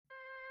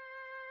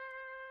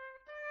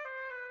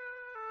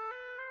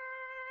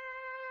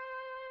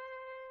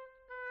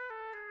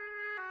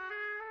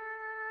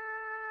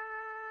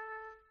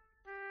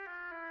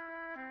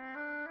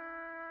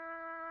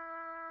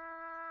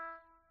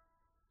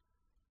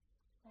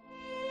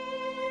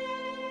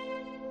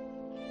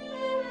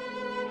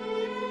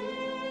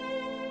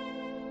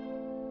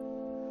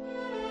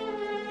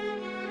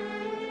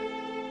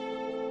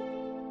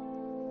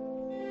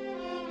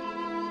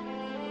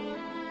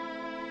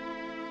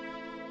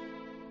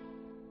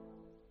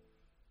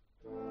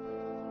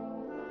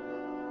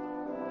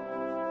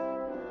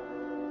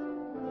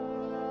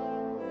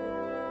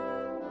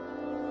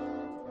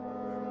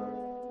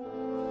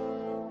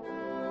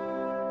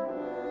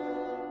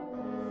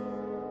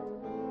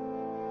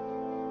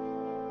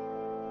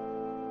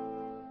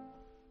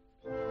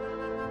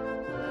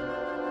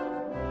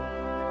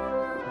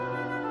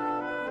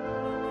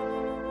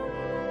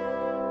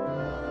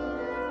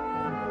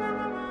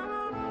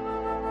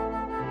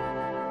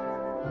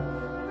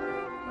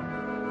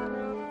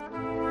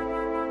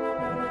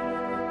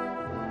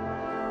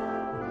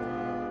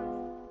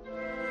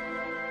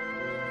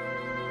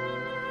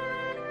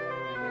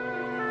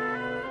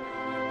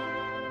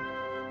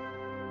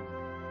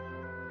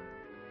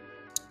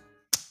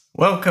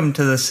Welcome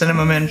to the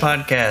Cinema Men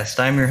Podcast.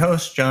 I'm your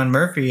host, John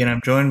Murphy, and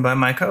I'm joined by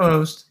my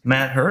co-host,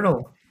 Matt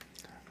Hurdle.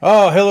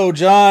 Oh, hello,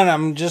 John.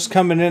 I'm just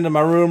coming into my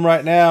room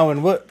right now,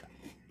 and what?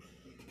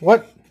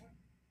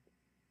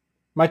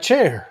 My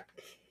chair.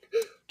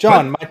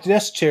 John, What? my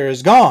desk chair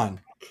is gone.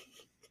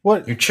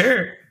 What? Your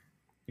chair's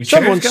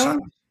Someone's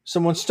gone?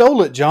 Someone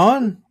stole it,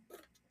 John.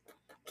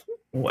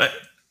 What?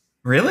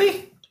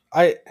 Really?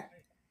 I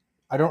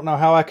don't know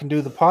how I can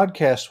do the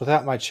podcast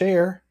without my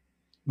chair.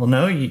 Well,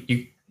 no,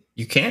 you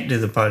can't do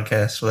the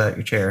podcast without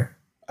your chair.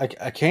 I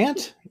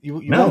can't?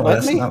 You No, won't let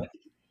that's me? not.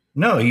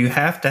 No, you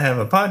have to have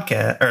a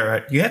podcast,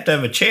 or you have to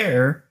have a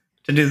chair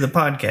to do the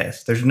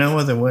podcast. There's no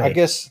other way. I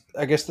guess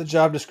the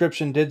job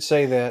description did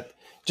say that.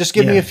 Just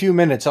give me a few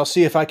minutes. I'll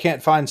see if I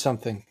can't find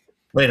something.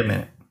 Wait a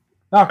minute.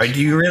 Knox.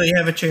 Do you really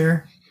have a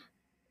chair?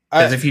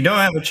 Because if you don't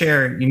have a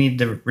chair, you need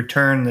to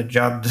return the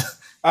job.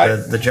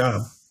 The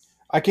job.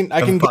 I can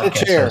get a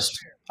chair. Host.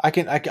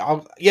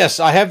 Yes,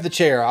 I have the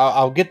chair.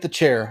 I'll get the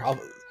chair.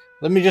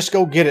 Let me just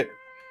go get it.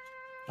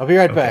 I'll be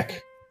right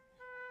back.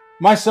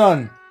 My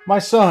son.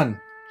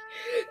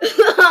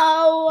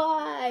 Oh,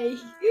 why?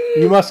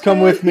 You must come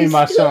with me,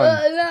 my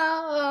son.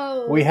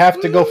 No. We have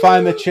to go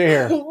find the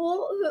chair.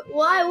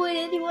 Why would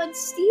anyone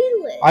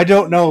steal it? I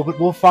don't know, but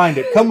we'll find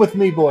it. Come with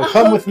me, boy.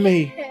 Come with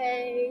me.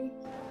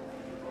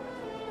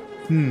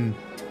 Okay.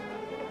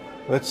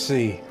 Let's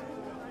see.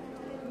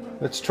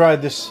 Let's try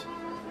this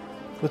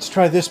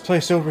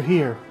place over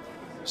here.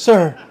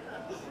 Sir,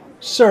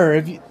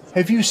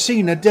 have you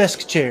seen a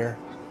desk chair?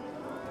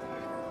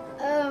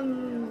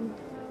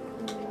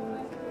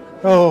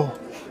 Oh,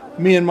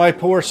 me and my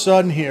poor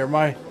son here.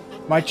 My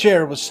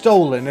chair was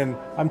stolen, and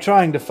I'm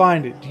trying to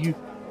find it. Do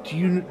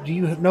you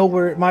know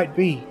where it might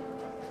be?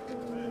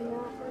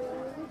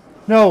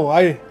 No,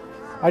 I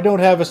don't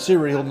have a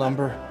serial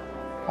number.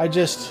 I'll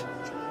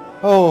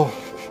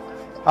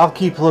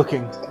keep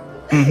looking.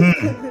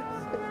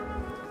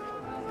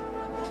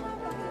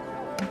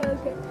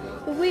 Okay.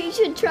 We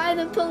should try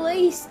the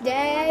police,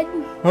 Dad.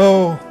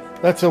 Oh,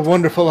 that's a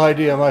wonderful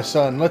idea, my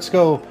son. Let's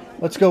go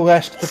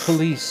ask the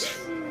police.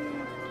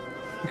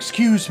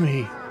 Excuse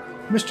me,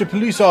 Mr.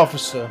 Police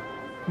Officer.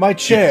 My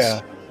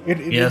chair.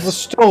 It was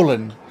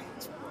stolen.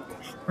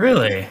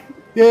 Really?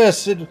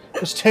 Yes, it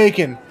was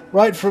taken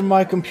right from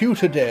my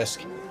computer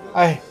desk.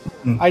 I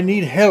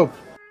need help.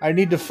 I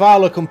need to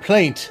file a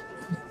complaint.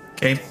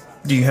 Okay.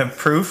 Do you have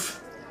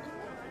proof?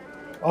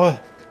 Oh,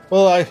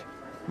 well, I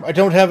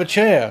don't have a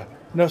chair.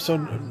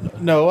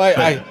 No,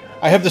 I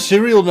have the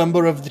serial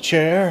number of the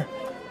chair.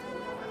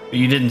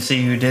 You didn't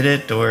see who did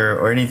it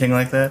or anything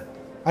like that?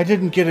 I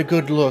didn't get a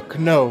good look,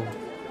 no.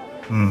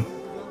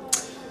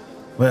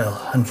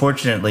 Well,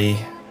 unfortunately,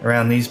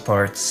 around these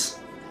parts,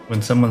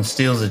 when someone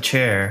steals a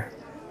chair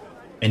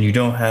and you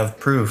don't have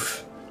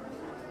proof,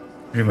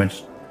 pretty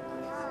much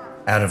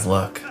out of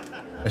luck.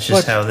 That's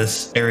just how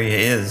this area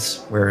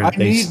is, where I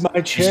need my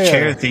chair. These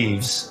chair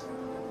thieves.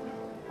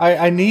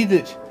 I need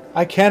it.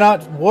 I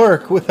cannot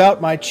work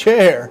without my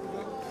chair.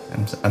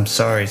 I'm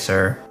sorry,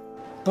 sir.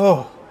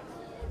 Oh,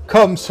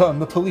 come, son.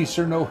 The police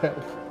are no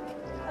help.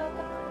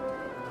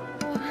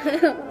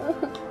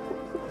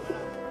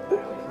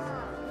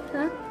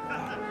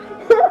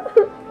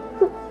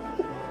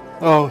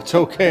 Oh, it's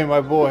okay,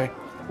 my boy.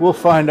 We'll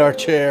find our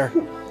chair.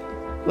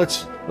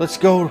 Let's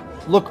go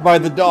look by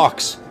the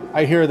docks.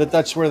 I hear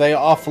that's where they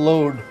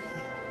offload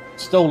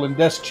stolen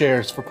desk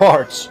chairs for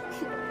parts.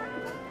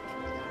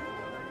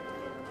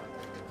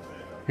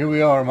 Here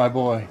we are, my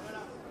boy.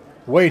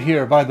 Wait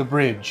here by the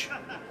bridge.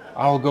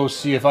 I'll go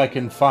see if I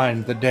can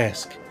find the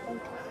desk.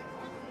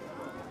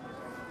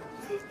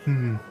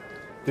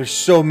 There's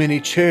so many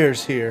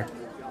chairs here,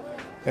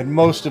 and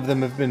most of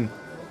them have been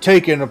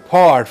taken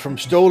apart from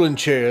stolen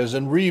chairs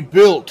and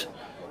rebuilt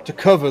to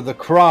cover the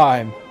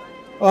crime.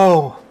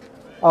 Oh,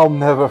 I'll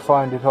never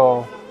find it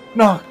all.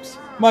 Knox,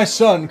 my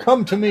son,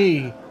 come to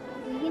me.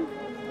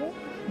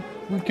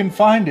 We can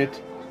find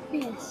it.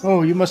 Yes.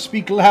 Oh, you must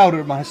speak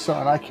louder, my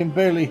son. I can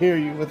barely hear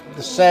you with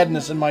the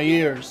sadness in my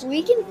ears.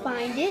 We can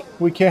find it.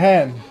 We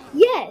can.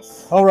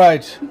 Yes. All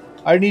right.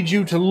 I need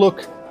you to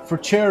look for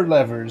chair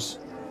levers,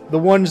 the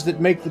ones that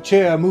make the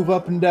chair move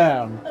up and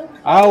down. Okay.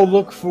 I'll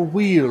look for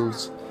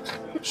wheels.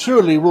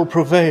 Surely we'll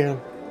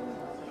prevail.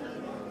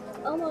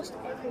 Almost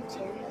every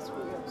chair has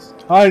wheels.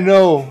 I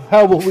know.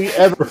 How will we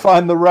ever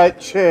find the right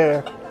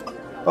chair?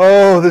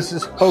 Oh, this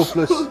is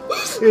hopeless.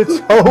 It's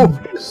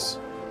hopeless.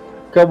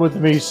 Come with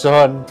me,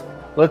 son.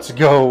 Let's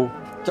go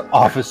to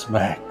Office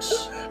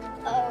Max.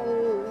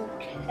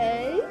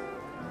 Okay.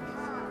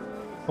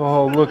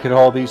 Oh, look at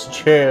all these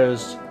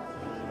chairs.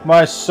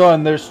 My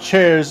son, there's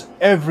chairs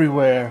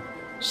everywhere.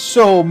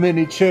 So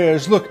many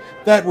chairs. Look,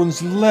 that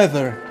one's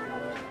leather.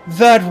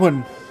 That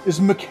one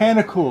is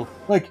mechanical,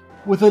 like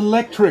with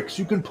electrics.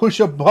 You can push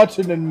a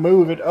button and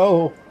move it.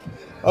 Oh,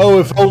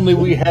 if only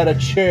we had a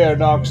chair,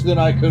 Knox, then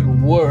I could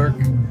work.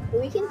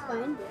 We can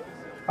find it.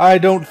 I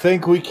don't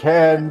think we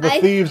can. The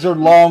thieves are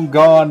long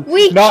gone.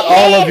 Not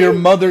all of your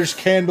mother's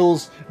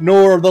candles,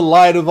 nor the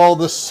light of all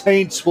the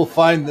saints will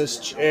find this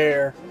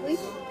chair.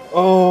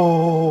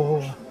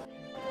 Oh,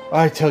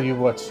 I tell you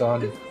what,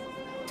 son.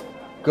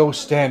 Go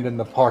stand in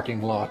the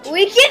parking lot.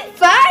 We can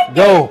find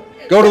Go!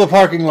 Go to the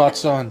parking lot,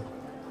 son.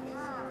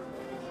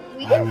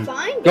 We can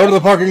find Go to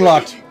the parking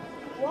lot.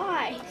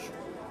 Why?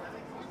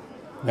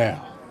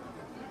 Now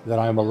that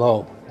I'm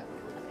alone,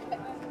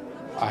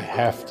 I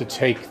have to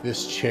take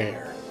this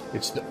chair.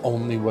 It's the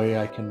only way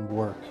I can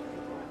work.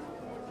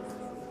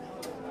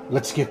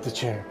 Let's get the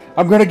chair.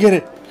 I'm gonna get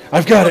it.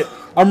 I've got it.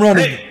 I'm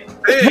running.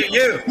 Hey,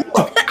 you!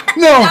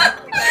 No!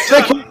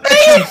 They can't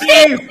catch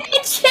me. The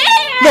chair!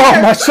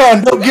 No, my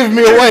son, don't give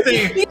me away.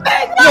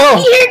 No.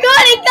 You're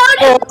gonna go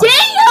to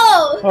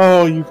jail!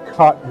 Oh, you've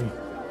caught me.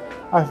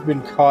 I've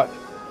been caught.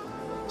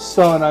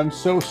 Son, I'm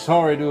so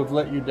sorry to have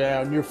let you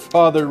down. Your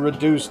father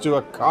reduced to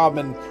a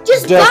common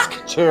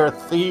desk chair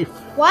thief.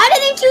 Why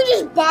didn't you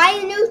just buy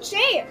a new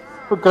chair?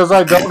 Because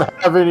I don't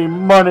have any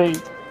money.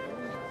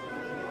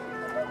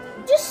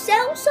 Just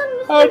sell some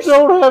of I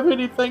don't have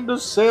anything to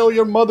sell.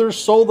 Your mother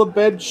sold the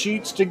bed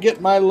sheets to get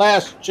my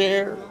last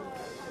chair.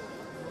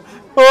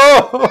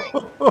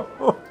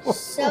 Oh.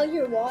 Sell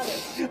your water.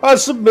 I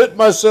submit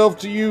myself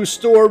to you,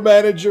 store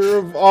manager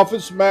of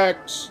Office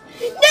Max.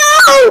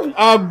 No!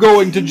 I'm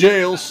going to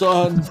jail,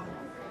 son.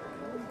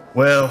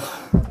 Well,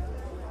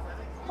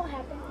 What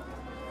happened?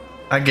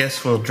 I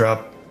guess we'll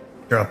drop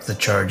the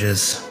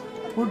charges.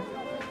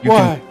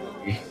 Why?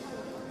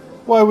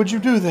 Why would you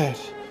do that?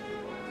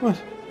 What?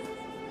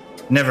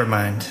 Never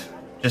mind.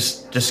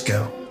 Just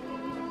go.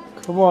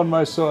 Come on,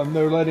 my son.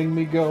 They're letting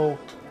me go.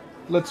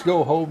 Let's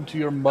go home to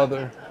your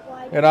mother,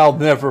 and I'll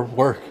never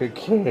work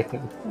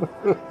again.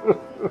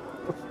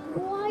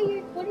 What are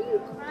you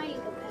crying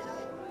about?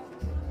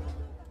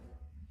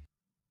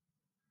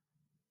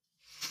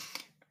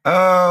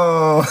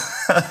 Oh.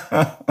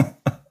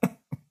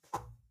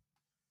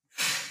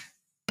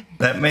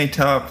 That may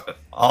top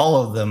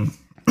all of them.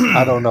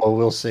 I don't know.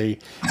 We'll see.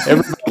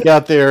 Everybody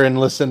out there in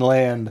Listen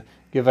Land,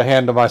 give a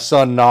hand to my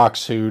son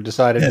Knox, who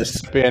decided to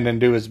spin and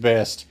do his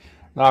best.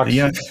 Knox,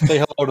 say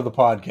hello to the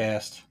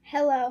podcast.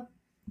 Hello.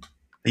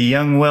 The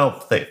young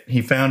whelp that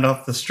he found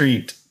off the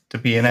street to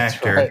be an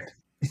actor. Right.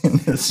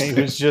 He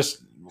was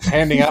just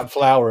handing out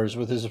flowers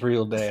with his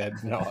real dad.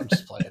 No, I'm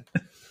just playing.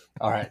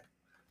 All right.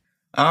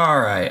 All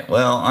right.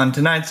 Well, on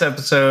tonight's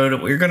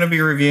episode, we're going to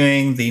be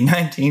reviewing the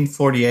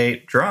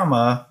 1948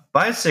 drama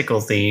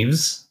Bicycle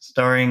Thieves,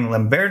 starring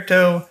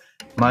Lamberto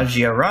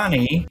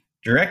Maggiorani,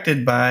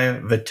 directed by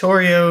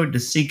Vittorio De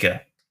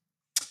Sica.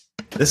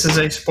 This is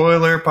a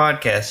spoiler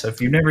podcast, so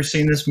if you've never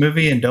seen this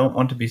movie and don't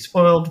want to be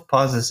spoiled,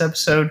 pause this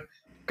episode,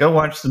 go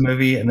watch the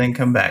movie, and then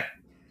come back.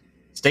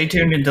 Stay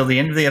tuned until the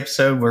end of the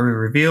episode where we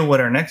reveal what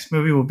our next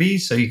movie will be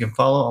so you can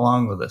follow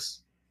along with us.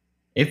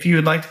 If you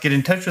would like to get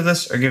in touch with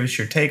us or give us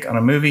your take on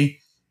a movie,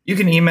 you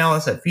can email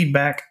us at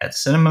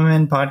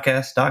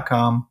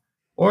feedback@cinemamenpodcast.com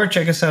or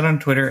check us out on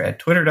Twitter at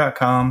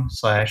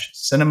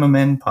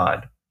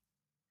twitter.com/cinemamenpod.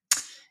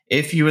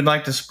 If you would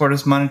like to support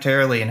us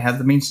monetarily and have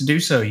the means to do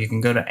so, you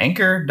can go to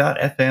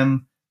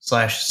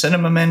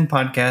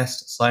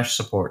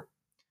anchor.fm/cinemamenpodcast/support.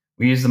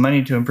 We use the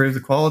money to improve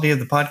the quality of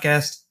the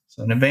podcast,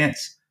 so in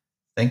advance,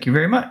 thank you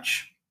very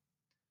much.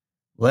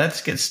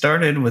 Let's get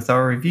started with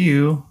our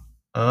review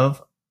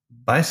of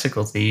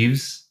Bicycle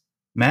Thieves.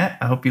 Matt,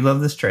 I hope you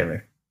love this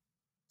trailer.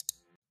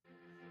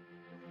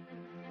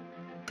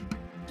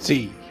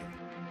 See.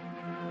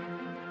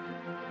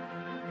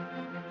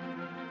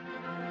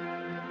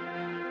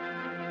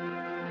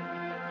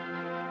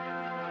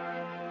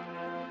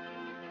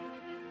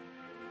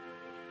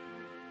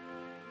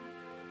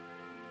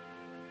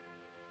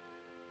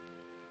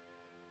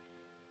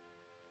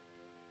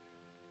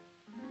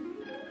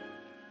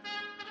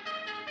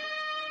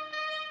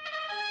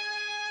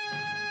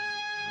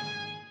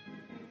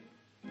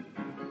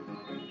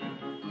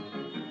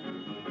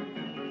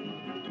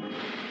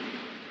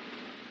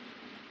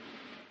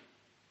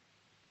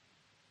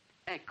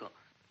 Ecco,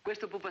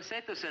 questo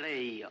pupassetto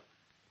sarei io.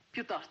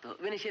 Piuttosto,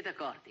 ve ne siete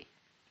accorti?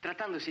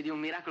 Trattandosi di un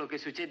miracolo che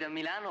succede a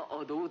Milano,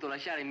 ho dovuto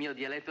lasciare il mio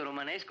dialetto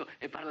romanesco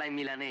e parlare in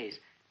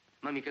milanese.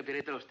 Ma mi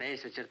capirete lo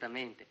stesso,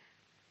 certamente.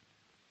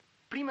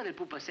 Prima del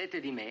pupassetto e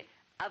di me,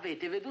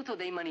 avete veduto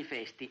dei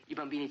manifesti. I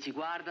bambini ci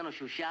guardano,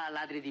 sciuscià,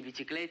 ladri di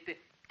biciclette.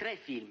 3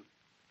 film.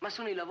 Ma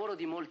sono il lavoro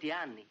di molti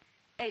anni.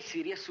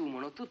 Essi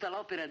riassumono tutta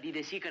l'opera di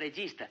De Sica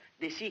regista,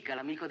 De Sica,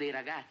 l'amico dei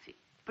ragazzi.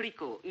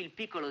 Pricot, il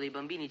piccolo dei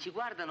bambini ci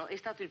guardano, è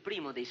stato il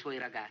primo dei suoi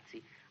ragazzi.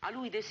 A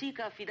lui De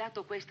Sica ha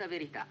affidato questa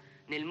verità.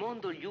 Nel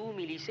mondo gli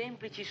umili, i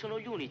semplici sono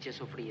gli unici a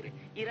soffrire.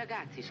 I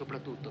ragazzi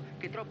soprattutto,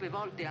 che troppe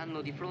volte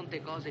hanno di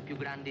fronte cose più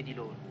grandi di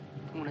loro.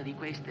 Una di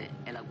queste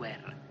è la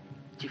guerra.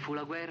 Ci fu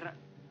la guerra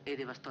e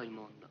devastò il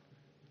mondo.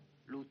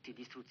 Lutti,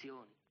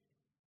 distruzioni.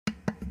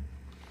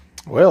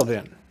 Well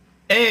then.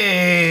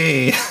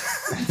 Hey!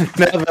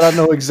 Now that I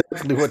know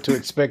exactly what to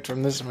expect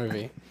from this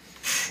movie.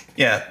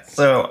 Yeah,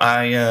 so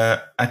I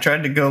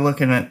tried to go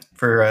looking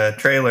for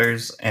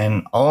trailers,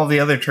 and all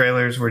the other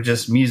trailers were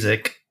just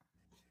music.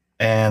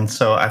 And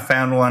so I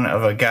found one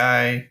of a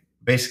guy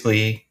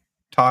basically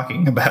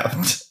talking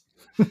about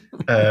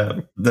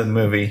the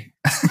movie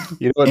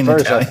You know, at in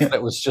first I Italian. thought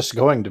it was just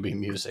going to be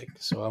music,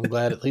 so I'm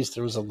glad at least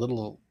there was a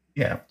little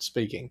Yeah,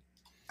 speaking.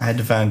 I had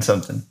to find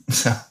something.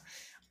 So,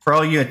 for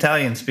all you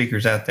Italian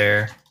speakers out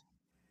there,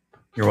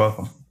 you're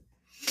welcome.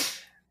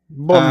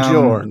 Um,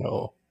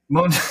 Buongiorno.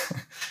 mon-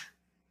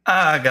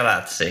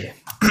 grazie.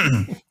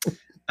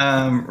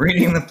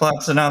 Reading the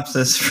plot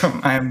synopsis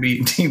from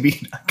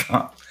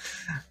IMDb.com.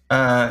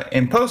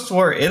 In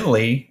post-war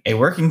Italy, a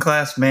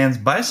working-class man's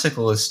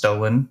bicycle is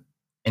stolen,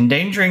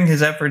 endangering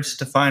his efforts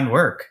to find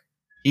work.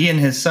 He and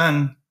his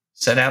son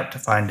set out to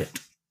find it.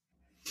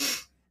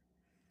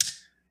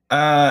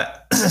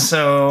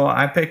 So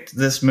I picked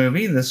this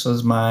movie. This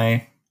was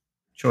my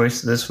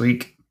choice this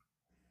week.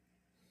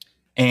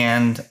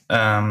 And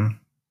the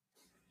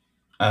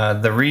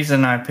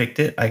reason I picked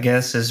it, I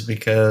guess, is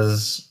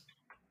because,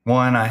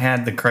 one, I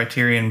had the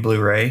Criterion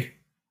Blu-ray,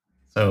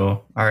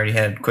 so I already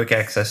had quick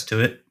access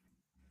to it.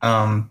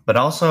 But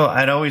also,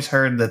 I'd always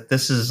heard that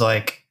this is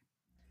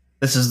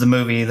the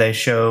movie they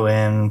show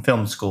in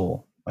film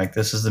school. Like,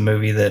 this is the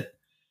movie that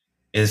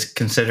is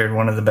considered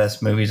one of the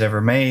best movies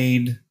ever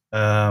made,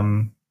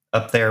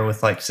 up there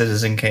with like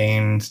Citizen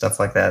Kane, stuff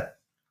like that.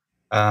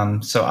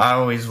 So I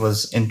always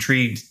was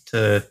intrigued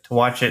to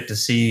watch it, to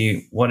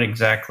see what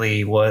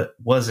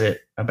was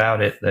it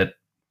about it that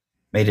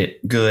made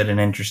it good and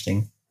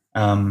interesting.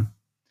 And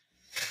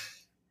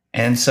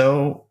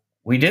so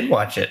we did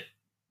watch it.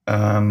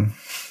 And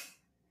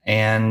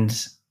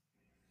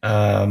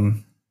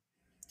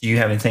do you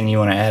have anything you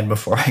want to add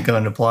before I go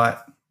into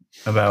plot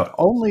about?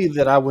 Only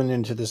that I went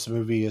into this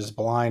movie as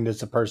blind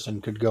as a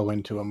person could go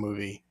into a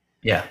movie.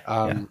 Yeah.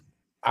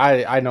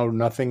 I know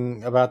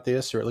nothing about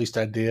this, or at least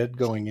I did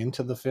going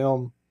into the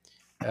film.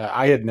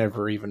 I had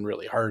never even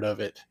really heard of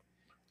it.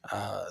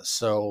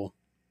 So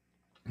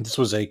this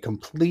was a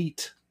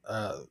complete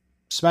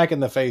smack in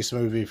the face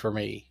movie for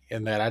me,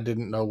 in that I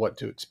didn't know what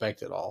to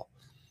expect at all.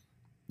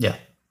 Yeah.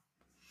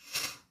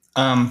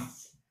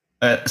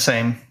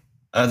 Same.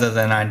 Other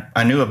than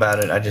I knew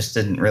about it, I just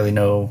didn't really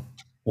know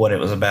what it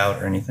was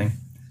about or anything.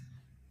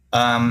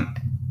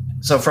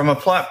 So from a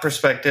plot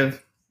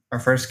perspective, our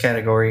first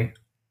category,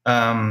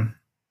 I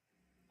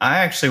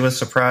actually was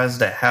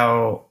surprised at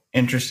how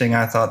interesting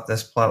I thought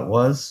this plot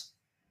was.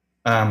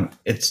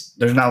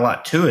 There's not a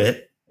lot to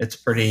it. It's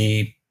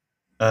pretty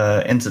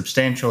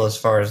insubstantial as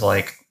far as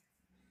like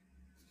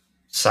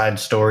side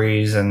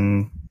stories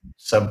and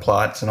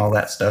subplots and all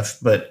that stuff,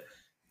 but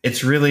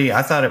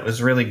I thought it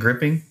was really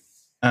gripping.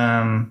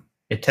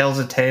 It tells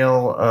a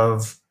tale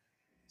of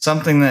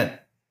something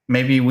that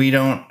maybe we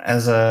don't,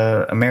 as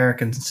a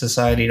American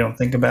society, don't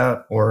think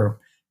about, or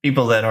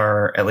people that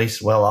are at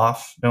least well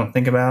off don't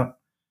think about.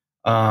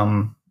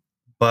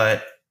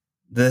 But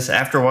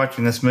after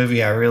watching this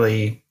movie,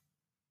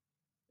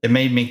 it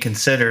made me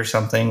consider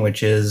something,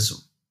 which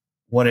is,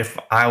 what if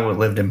I would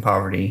lived in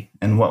poverty,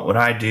 and what would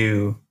I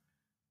do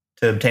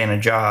to obtain a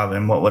job,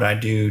 and what would I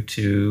do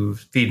to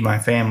feed my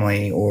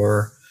family,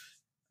 or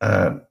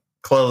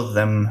clothe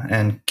them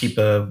and keep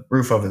a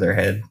roof over their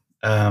head.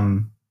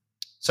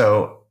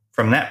 So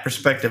from that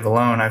perspective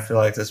alone, I feel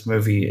like this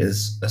movie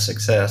is a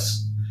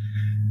success.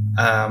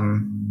 I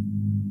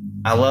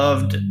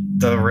loved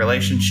the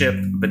relationship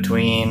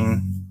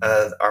between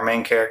our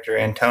main character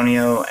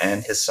Antonio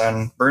and his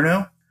son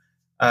Bruno.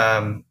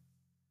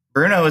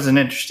 Bruno is an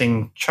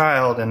interesting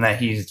child in that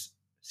he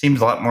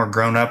seems a lot more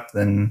grown up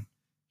than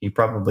he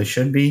probably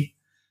should be.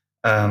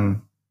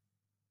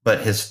 But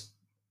his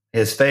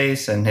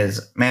face and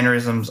his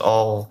mannerisms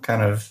all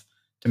kind of,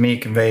 to me,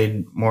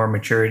 conveyed more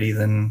maturity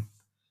than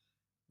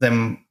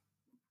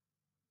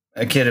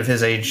a kid of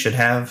his age should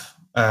have.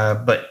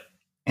 But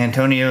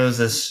Antonio is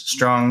this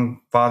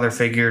strong father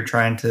figure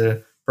trying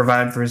to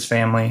provide for his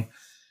family.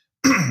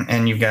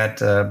 And you've got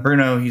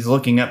Bruno, he's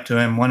looking up to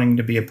him, wanting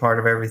to be a part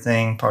of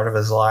everything, part of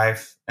his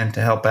life, and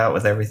to help out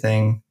with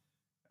everything.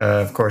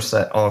 Of course,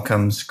 that all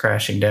comes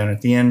crashing down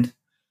at the end.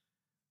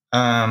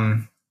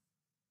 I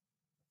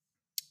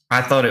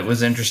thought it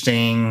was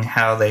interesting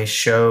how they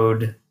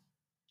showed,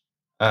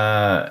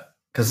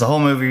 because the whole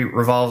movie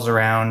revolves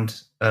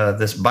around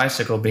this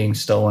bicycle being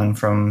stolen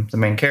from the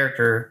main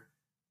character,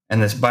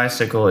 and this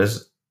bicycle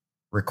is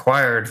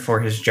required for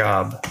his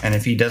job. And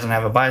if he doesn't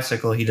have a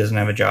bicycle, he doesn't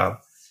have a job.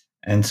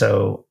 And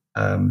so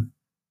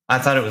I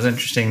thought it was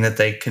interesting that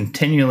they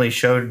continually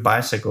showed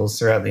bicycles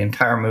throughout the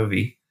entire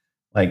movie.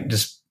 Like,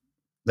 just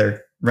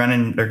they're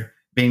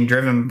being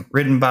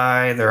ridden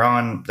by,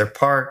 they're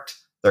parked,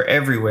 they're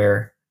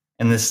everywhere.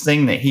 And this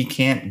thing that he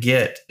can't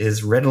get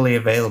is readily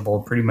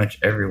available pretty much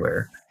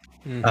everywhere.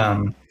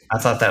 Mm-hmm. I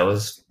thought that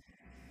was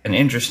an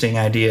interesting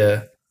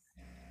idea,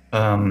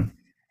 and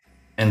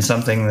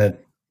something that,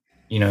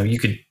 you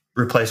could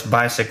replace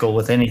bicycle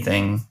with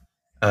anything,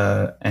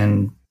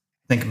 and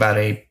think about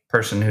a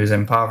person who's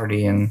in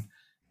poverty, and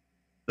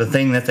the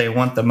thing that they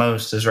want the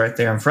most is right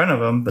there in front of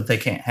them, but they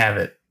can't have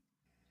it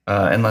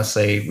unless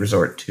they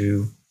resort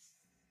to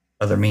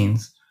other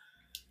means.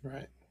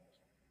 Right.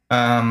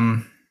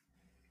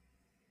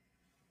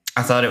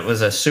 I thought it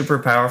was a super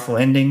powerful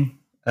ending.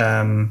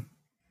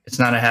 it's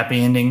not a happy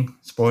ending.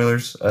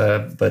 Spoilers,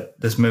 but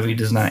this movie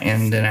does not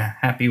end in a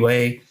happy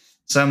way.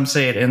 Some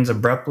say it ends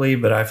abruptly,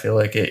 but I feel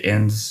like it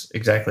ends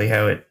exactly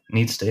how it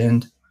needs to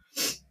end.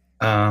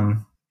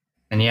 Um,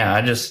 and yeah,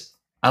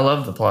 I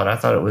love the plot. I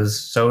thought it was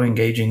so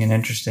engaging and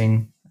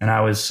interesting, and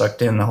I was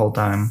sucked in the whole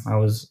time. I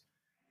was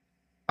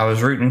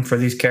rooting for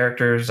these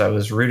characters. I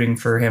was rooting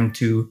for him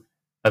to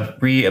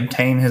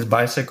re-obtain his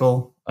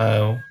bicycle,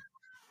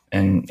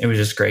 and it was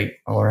just great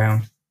all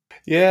around.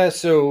 Yeah,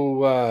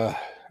 so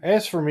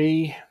as for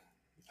me,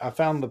 I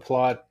found the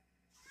plot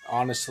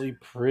honestly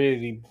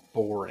pretty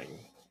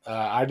boring.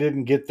 I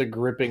didn't get the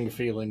gripping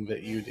feeling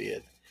that you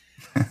did.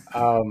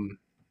 Um,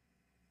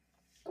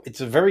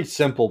 it's a very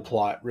simple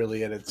plot,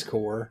 really, at its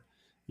core.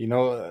 You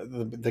know,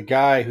 the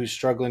guy who's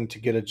struggling to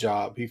get a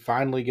job, he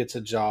finally gets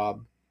a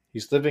job.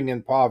 He's living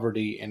in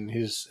poverty, and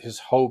his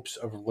hopes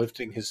of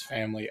lifting his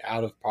family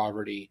out of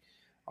poverty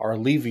are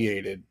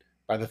alleviated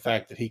by the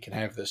fact that he can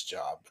have this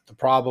job. But the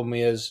problem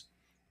is,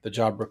 the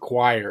job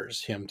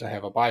requires him to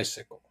have a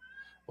bicycle.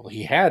 Well,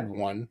 he had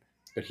one,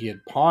 but he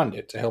had pawned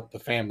it to help the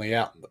family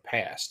out in the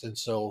past, and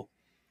so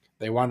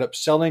they wound up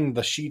selling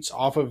the sheets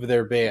off of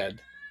their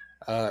bed,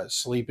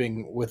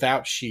 sleeping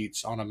without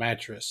sheets on a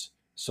mattress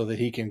so that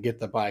he can get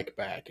the bike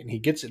back. And he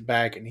gets it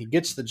back and he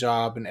gets the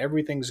job and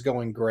everything's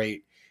going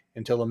great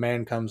until a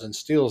man comes and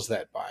steals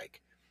that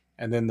bike.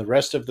 And then the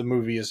rest of the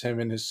movie is him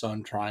and his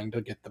son trying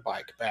to get the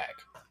bike back.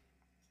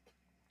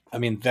 I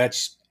mean,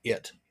 that's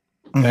it.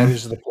 That Mm-hmm.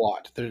 is the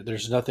plot.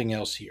 There's nothing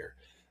else here.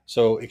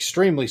 So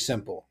extremely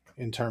simple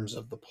in terms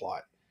of the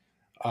plot.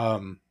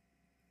 Um,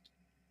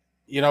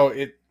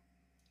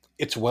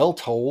 it's well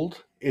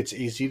told. It's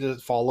easy to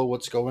follow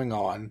what's going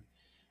on.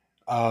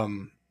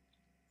 Um,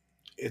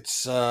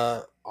 it's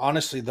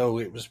honestly though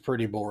it was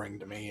pretty boring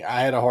to me.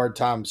 I had a hard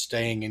time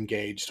staying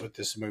engaged with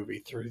this movie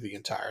through the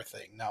entire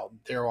thing. Now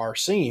there are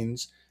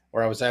scenes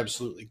where I was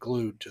absolutely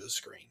glued to the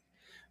screen,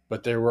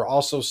 but there were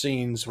also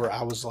scenes where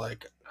I was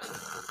like,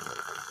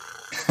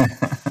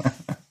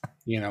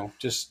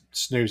 just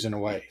snoozing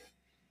away.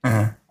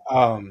 uh,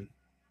 Um,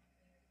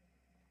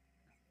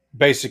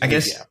 I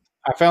basically, yeah, guess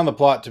I found the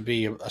plot to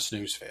be a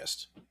snooze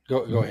fest.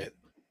 Go ahead.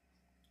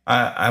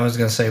 I was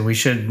going to say we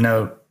should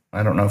note.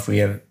 I don't know if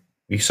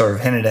we sort of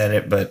hinted at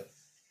it, but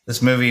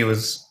this movie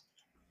was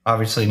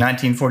obviously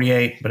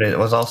 1948, but it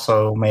was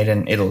also made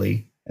in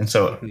Italy, and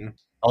so Hmm.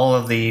 all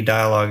of the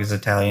dialogue is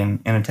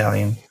Italian in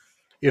Italian.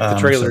 If the So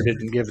trailer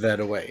didn't give that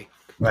away,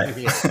 right,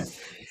 yeah.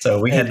 so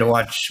we had And to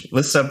watch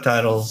with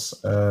subtitles.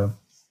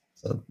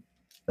 So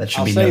that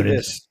should I'll be say noted.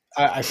 this: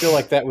 I feel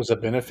like that was a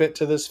benefit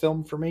to this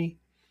film for me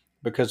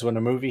because when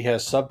a movie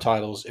has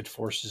subtitles, it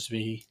forces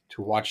me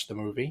to watch the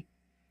movie,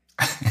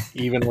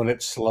 even when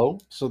it's slow,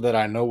 so that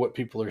I know what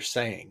people are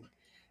saying.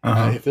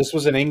 Uh If this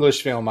was an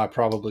English film, I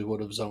probably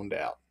would have zoned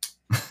out.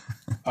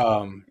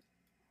 Um,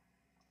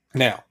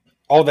 now,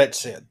 all that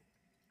said,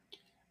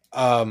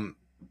 um,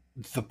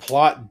 the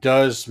plot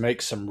does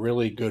make some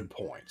really good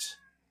points,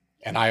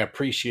 and I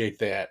appreciate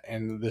that.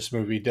 And this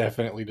movie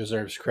definitely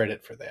deserves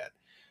credit for that.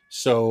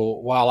 So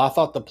while I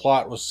thought the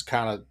plot was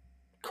kind of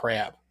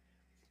crap,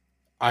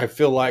 I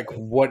feel like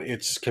what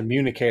it's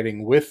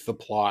communicating with the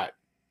plot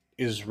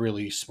is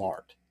really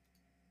smart.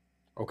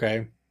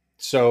 Okay.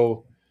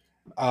 So,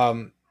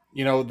 um,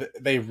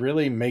 they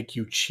really make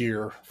you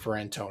cheer for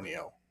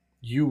Antonio.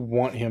 You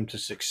want him to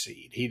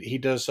succeed. He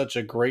does such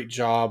a great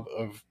job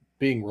of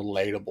being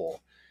relatable.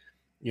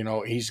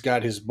 He's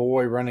got his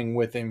boy running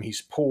with him.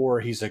 He's poor.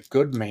 He's a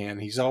good man.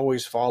 He's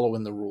always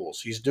following the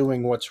rules. He's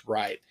doing what's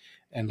right.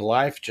 And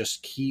life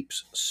just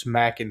keeps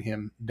smacking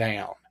him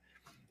down,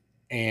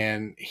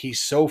 and he's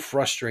so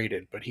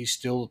frustrated, but he's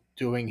still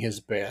doing his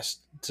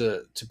best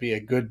to be a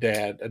good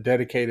dad, a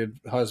dedicated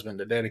husband,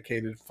 a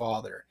dedicated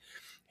father.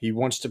 He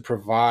wants to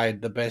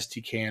provide the best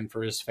he can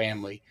for his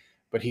family,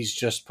 but he's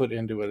just put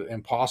into an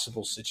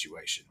impossible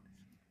situation.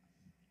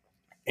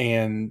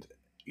 And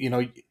you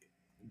know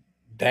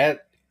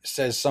that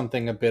says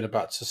something a bit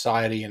about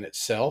society in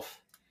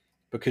itself,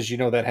 because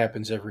that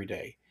happens every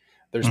day.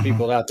 There's huh.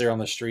 people out there on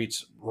the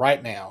streets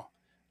right now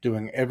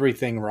doing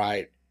everything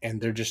right,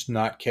 and they're just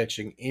not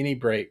catching any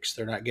breaks.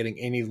 They're not getting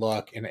any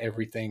luck, and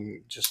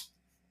everything just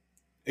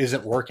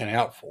isn't working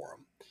out for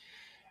them.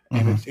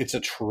 And Hmm. it's a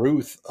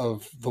truth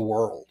of the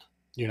world,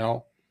 you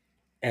know.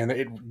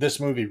 And this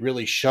movie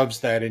really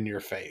shoves that in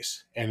your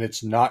face, and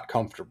it's not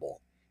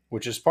comfortable,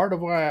 which is part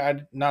of why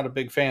I'm not a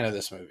big fan of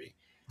this movie.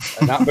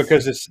 Not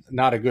because it's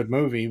not a good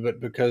movie, but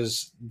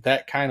because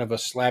that kind of a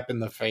slap in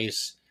the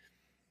face,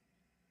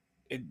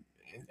 it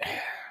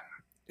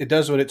it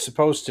does what it's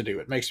supposed to do.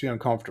 It makes me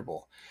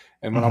uncomfortable.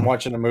 And when I'm Hmm.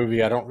 watching a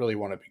movie, I don't really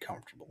want to be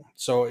comfortable.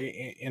 So,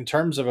 in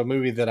terms of a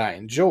movie that I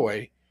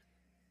enjoy,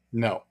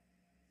 no.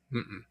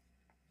 Mm-mm.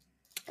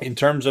 In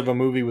terms of a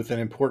movie with an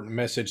important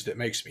message that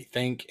makes me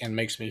think and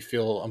makes me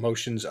feel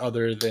emotions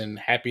other than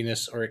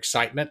happiness or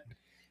excitement,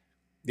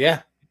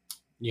 yeah,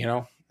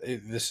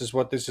 this is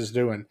what this is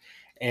doing.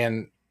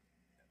 And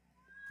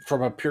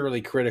from a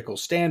purely critical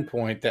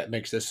standpoint, that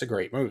makes this a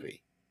great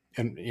movie.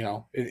 And,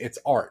 it's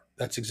art.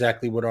 That's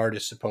exactly what art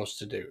is supposed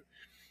to do.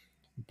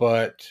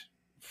 But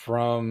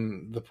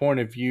from the point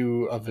of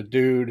view of a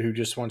dude who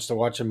just wants to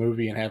watch a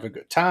movie and have a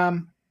good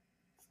time.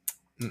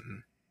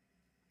 Mm-mm.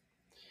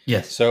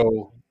 Yes.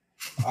 So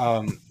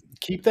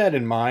keep that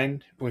in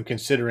mind when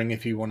considering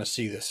if you want to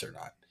see this or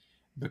not,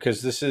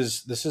 because this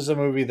is a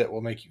movie that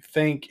will make you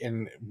think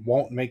and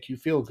won't make you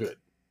feel good,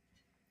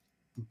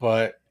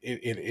 but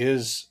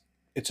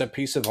it's a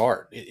piece of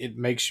art. It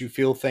makes you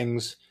feel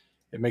things.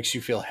 It makes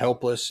you feel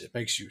helpless. It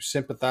makes you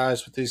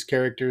sympathize with these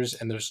characters,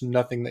 and there's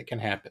nothing that can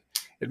happen.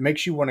 It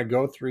makes you want to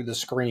go through the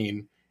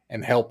screen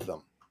and help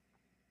them,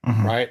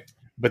 Hmm. right?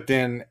 But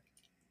then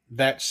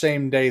that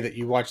same day that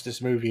you watch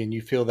this movie and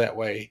you feel that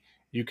way,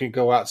 you can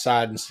go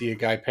outside and see a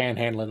guy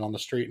panhandling on the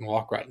street and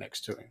walk right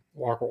next to him,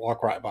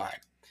 walk right by him.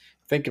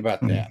 Think about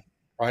Hmm. that,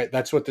 right?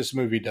 That's what this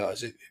movie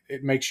does.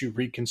 It makes you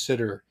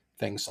reconsider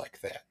things like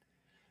that.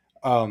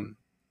 Um,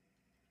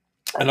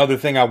 Another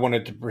thing I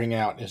wanted to bring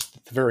out is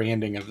the very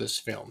ending of this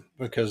film,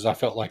 because I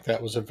felt like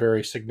that was a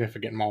very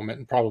significant moment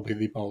and probably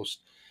the most.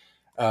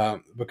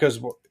 Because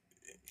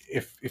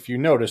if you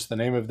notice, the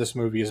name of this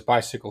movie is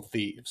Bicycle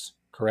Thieves,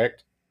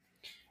 correct?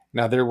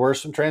 Now, there were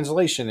some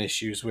translation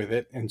issues with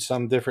it in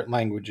some different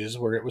languages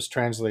where it was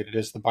translated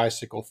as the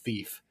bicycle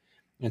thief.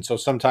 And so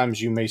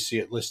sometimes you may see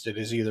it listed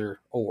as either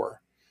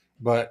or.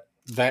 But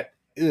that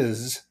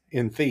is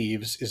in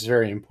Thieves is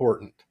very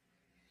important,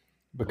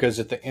 because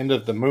at the end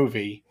of the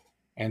movie,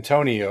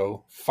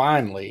 Antonio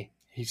finally,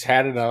 he's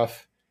had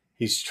enough.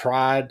 He's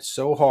tried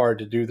so hard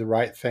to do the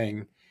right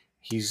thing.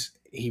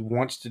 He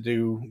wants to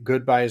do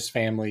good by his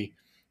family.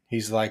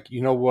 He's like,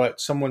 you know what?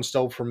 Someone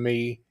stole from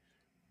me.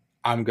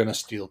 I'm going to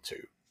steal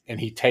too.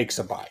 And he takes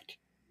a bike.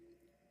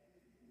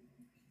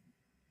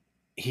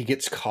 He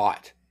gets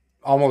caught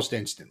almost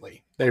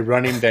instantly. They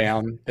run him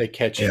down, they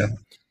catch Yeah. him,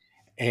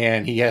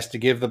 and he has to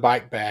give the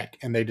bike back,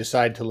 and they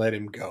decide to let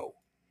him go.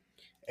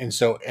 And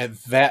so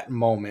at that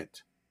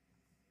moment,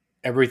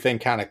 everything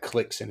kind of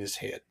clicks in his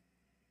head,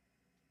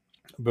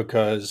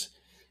 because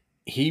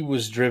he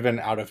was driven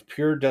out of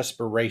pure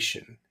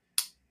desperation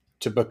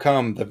to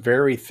become the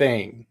very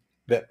thing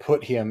that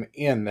put him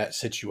in that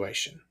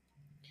situation.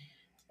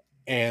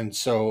 And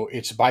so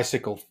it's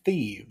bicycle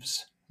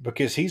thieves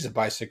because he's a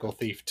bicycle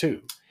thief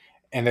too.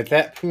 And at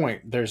that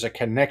point, there's a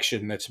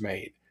connection that's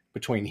made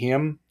between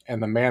him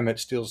and the man that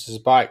steals his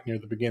bike near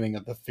the beginning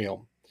of the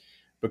film.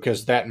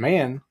 Because that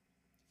man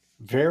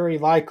very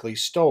likely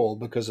stole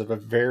because of a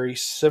very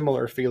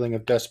similar feeling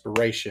of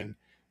desperation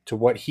to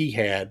what he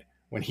had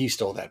when he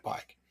stole that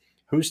bike.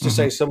 Who's to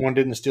say Hmm. someone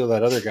didn't steal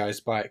that other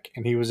guy's bike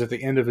and he was at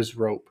the end of his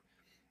rope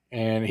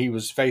and he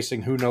was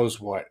facing who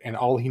knows what, and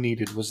all he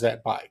needed was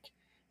that bike.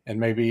 And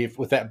maybe if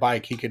with that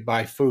bike he could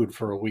buy food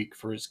for a week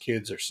for his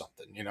kids or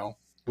something, you know.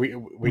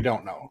 We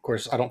don't know. Of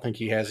course, I don't think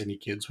he has any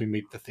kids. We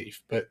meet the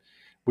thief, but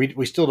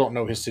we still don't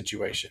know his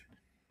situation.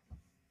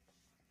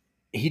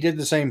 He did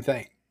the same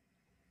thing,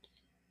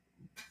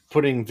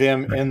 putting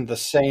them Right. in the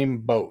same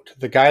boat.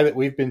 The guy that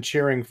we've been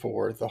cheering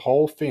for the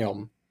whole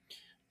film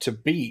to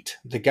beat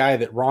the guy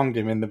that wronged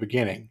him in the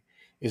beginning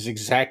is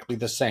exactly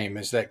the same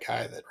as that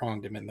guy that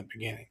wronged him in the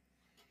beginning.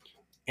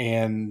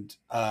 And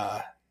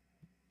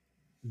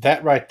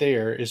that right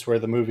there is where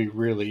the movie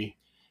really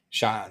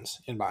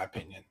shines, in my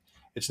opinion.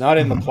 It's not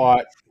in the Hmm.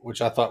 plot,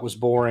 which I thought was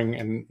boring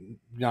and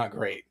not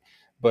great,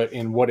 but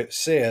in what it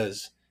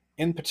says,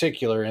 in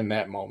particular, in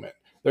that moment.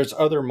 There's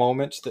other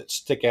moments that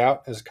stick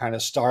out as kind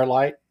of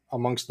starlight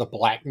amongst the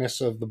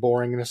blackness of the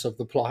boringness of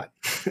the plot,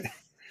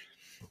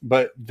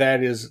 but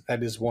that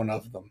is one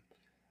of them.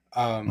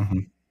 Um,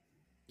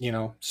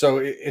 Hmm. so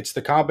it's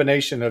the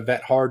combination of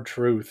that hard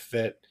truth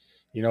that,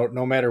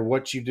 no matter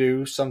what you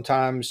do,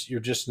 sometimes you're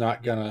just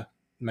not gonna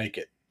make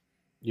it.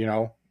 you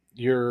know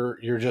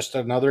you're just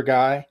another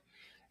guy,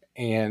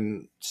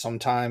 and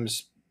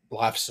sometimes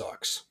life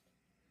sucks.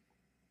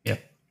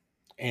 Yep.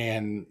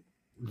 And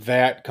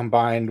that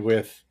combined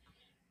with,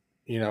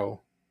 you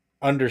know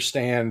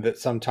understand that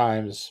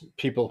sometimes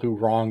people who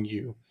wrong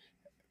you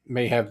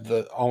may have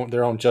their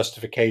own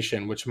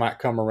justification, which might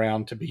come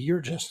around to be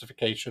your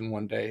justification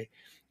one day,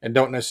 and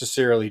don't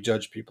necessarily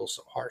judge people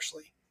so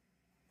harshly.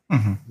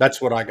 Hmm. That's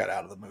what I got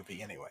out of the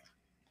movie anyway.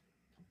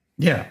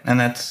 Yeah, and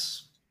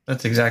that's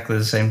exactly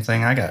the same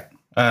thing I got.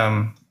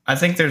 I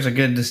think there's a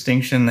good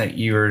distinction that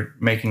you were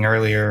making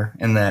earlier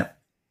in that,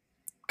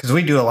 because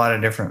we do a lot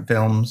of different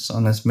films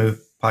on this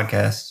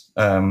podcast.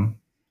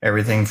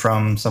 Everything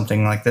from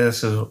something like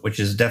this, which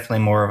is definitely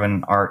more of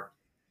an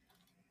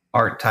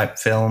art type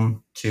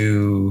film,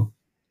 to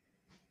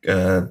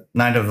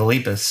Night of the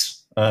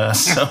Lepus.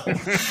 So,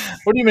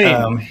 What do you mean?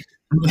 um,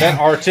 That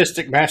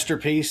artistic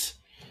masterpiece?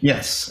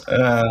 yes.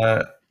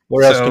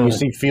 Where else can you So,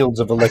 see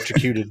fields of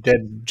electrocuted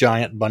dead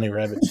giant bunny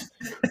rabbits?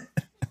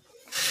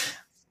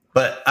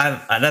 but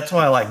that's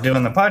why I like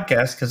doing the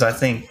podcast, because I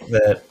think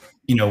that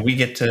we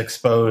get to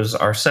expose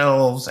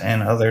ourselves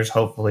and others,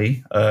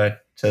 hopefully,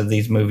 to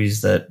these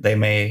movies that they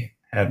may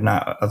have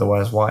not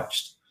otherwise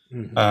watched.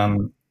 Mm-hmm.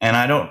 And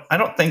I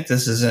don't think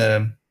this is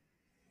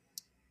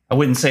I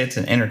wouldn't say it's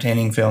an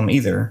entertaining film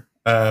either,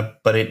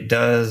 but it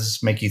does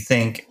make you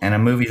think, and a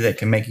movie that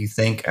can make you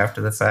think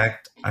after the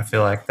fact, I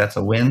feel like that's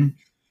a win.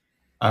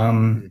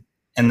 Um,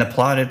 and the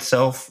plot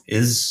itself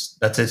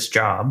that's its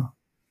job.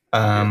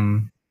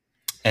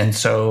 And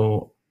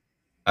so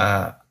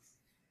uh,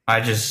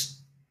 I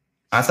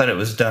thought it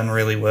was done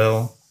really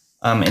well.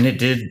 And it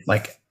did,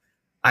 like,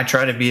 I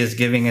try to be as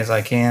giving as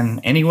I can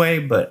anyway,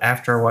 but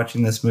after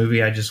watching this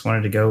movie, I just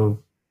wanted to go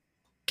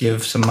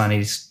give some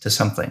money to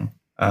something,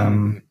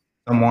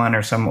 someone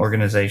or some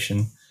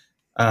organization.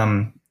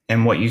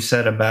 And what you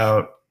said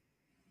about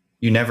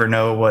you never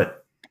know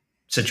what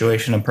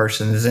situation a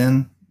person is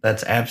in,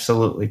 that's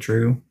absolutely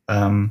true.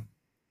 And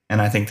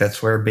I think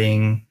that's where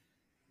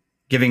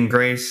giving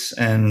grace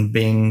and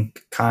being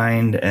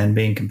kind and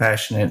being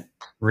compassionate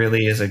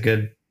really is a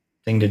good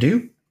thing to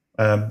do,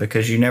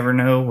 because you never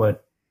know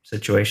what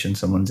situation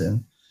someone's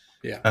in.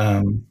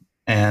 Yeah.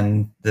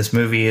 And this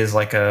movie is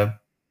like a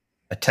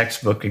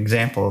textbook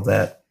example of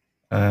that.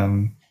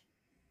 And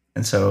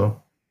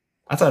so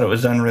I thought it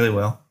was done really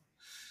well.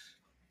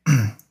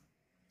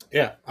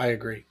 Yeah, I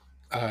agree.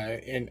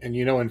 And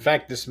in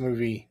fact, this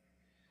movie,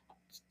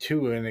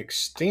 to an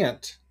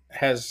extent,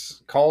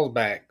 has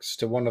callbacks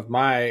to one of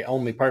my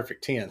Only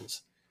Perfect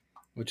Tens,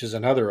 which is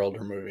another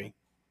older movie,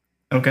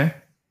 Okay.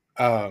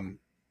 um,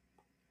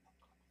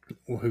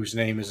 whose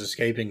name is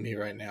escaping me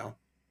right now.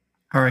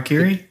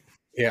 Harakiri?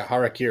 Yeah,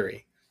 Harakiri.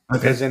 Okay.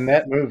 Because in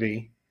that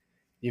movie,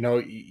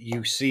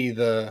 you see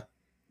the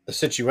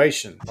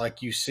situation,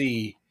 like you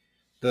see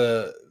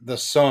the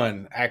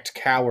son act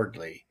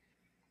cowardly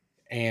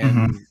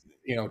Mm-hmm.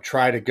 and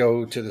try to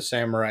go to the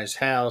samurai's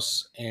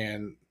house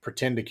and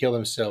pretend to kill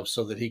himself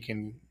so that he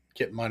can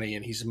get money,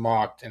 and he's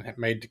mocked and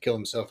made to kill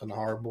himself in a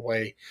horrible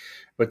way.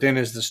 But then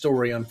as the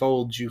story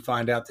unfolds, you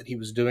find out that he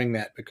was doing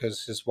that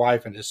because his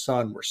wife and his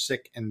son were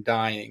sick and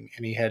dying,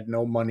 and he had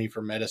no money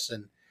for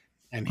medicine,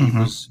 and he Mm-hmm.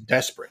 was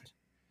desperate.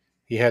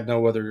 He had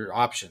no other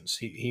options.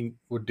 He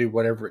would do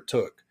whatever it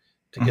took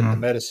to get the Mm-hmm.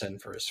 medicine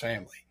for his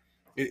family.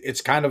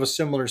 It's kind of a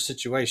similar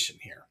situation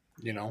here,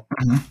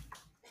 Mm-hmm.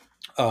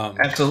 Um,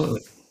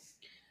 Absolutely.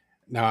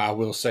 Now, I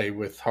will say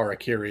with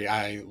Harakiri,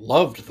 I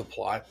loved the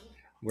plot,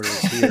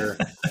 whereas here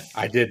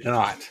I did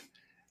not.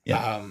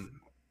 Yeah.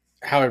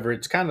 However,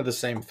 it's kind of the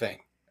same thing.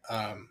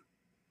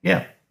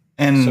 Yeah. So,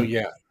 And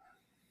yeah,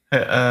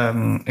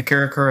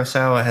 Akira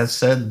Kurosawa has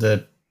said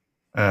that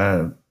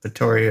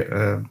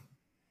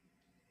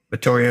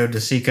Vittorio De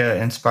Sica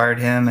inspired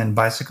him, and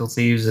Bicycle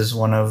Thieves is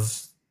one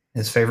of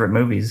his favorite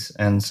movies.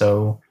 And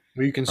so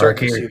well, you can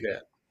certainly see Harakiri,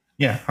 that.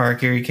 yeah,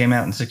 Harakiri came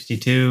out in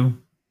 62.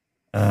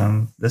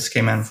 This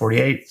came out in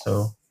 48.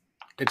 So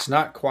It's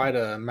not quite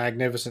a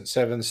Magnificent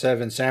Seven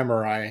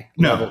Samurai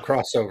no, level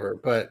crossover,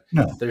 but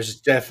no, there's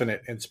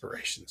definite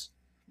inspirations.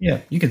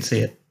 yeah, you can see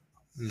it.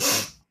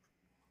 Mhm.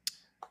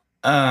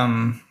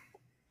 Um,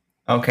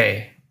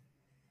 okay,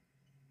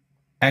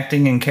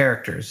 acting and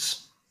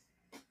characters.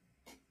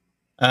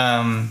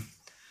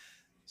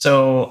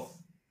 So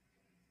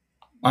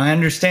my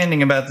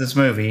understanding about this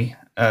movie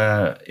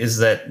is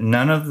that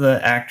none of the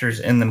actors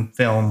in the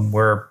film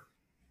were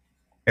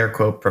air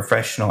quote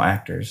professional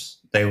actors.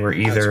 They were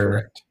That's either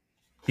correct.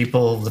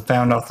 people that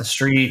found off the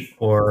street,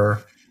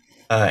 or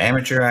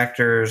amateur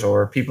actors,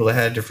 or people that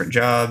had different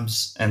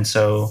jobs. And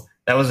so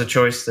that was a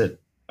choice that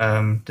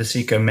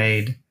DeSica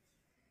made.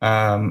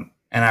 And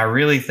I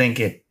really think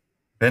it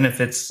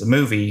benefits the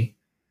movie.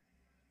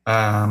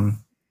 And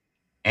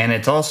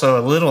it's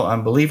also a little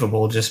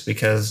unbelievable just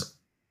because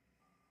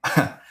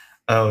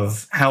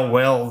of how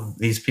well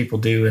these people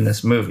do in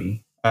this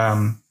movie.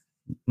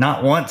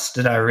 Not once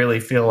did I really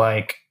feel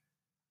like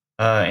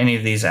any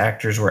of these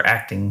actors were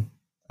acting.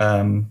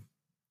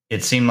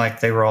 It seemed like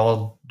they were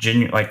all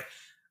genuine, like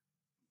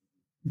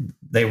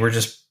they were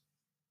just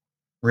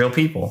real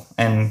people,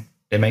 and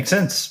it makes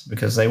sense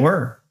because they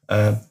were.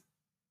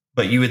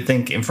 But you would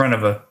think in front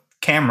of a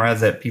camera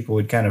that people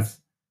would kind of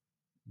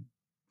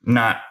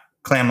not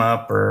clam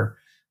up, or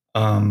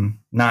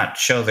not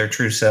show their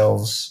true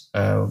selves.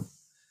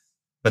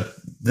 But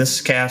this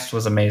cast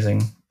was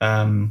amazing.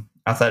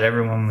 I thought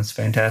everyone was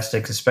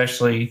fantastic,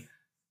 especially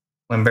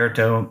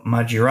Lamberto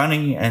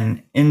Maggiorani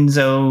and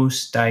Enzo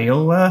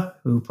Staiola,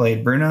 who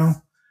played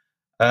Bruno.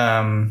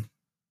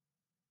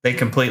 They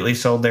completely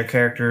sold their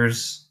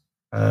characters.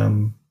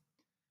 And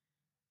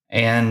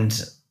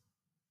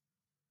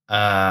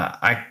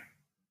I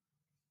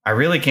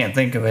really can't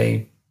think of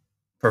a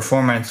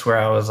performance where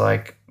I was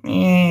like,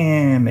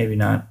 maybe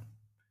not.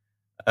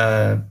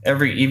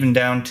 Even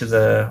down to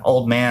the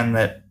old man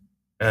that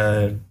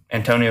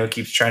Antonio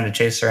keeps trying to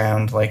chase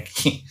around, like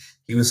he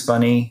was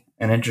funny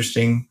and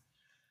interesting.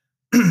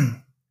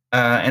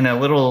 And a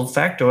little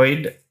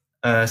factoid: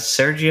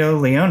 Sergio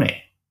Leone,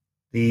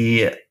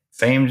 the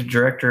famed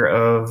director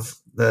of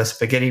the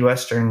spaghetti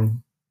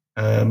western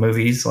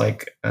movies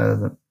like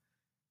the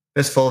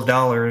Fistful of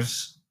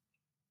Dollars.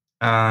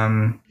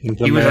 The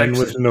He was man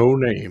actually, with no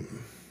name.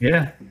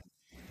 yeah,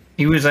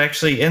 he was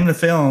actually in the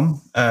film.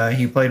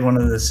 He played one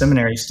of the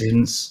seminary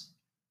students,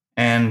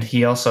 and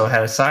he also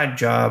had a side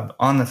job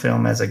on the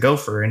film as a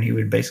gopher, and he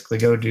would basically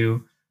go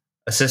do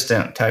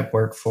assistant type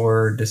work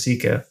for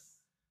DeSica.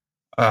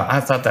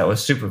 I thought that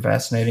was super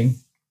fascinating.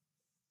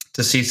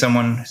 to see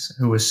someone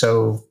who was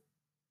so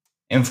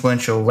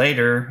influential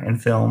later in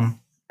film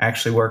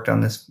actually worked on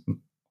this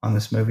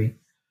movie.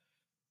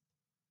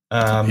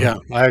 Yeah,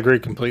 I agree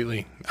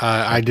completely.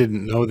 I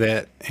didn't know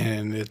that,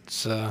 and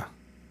it's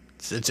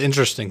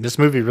interesting. This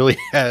movie really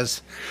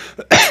has,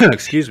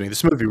 excuse me,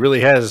 this movie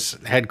really has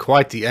had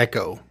quite the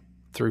echo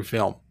through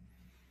film.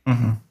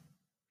 Mm-hmm.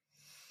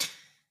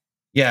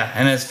 Yeah,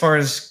 and as far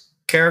as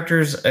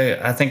characters,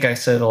 I think I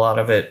said a lot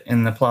of it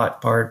in the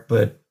plot part,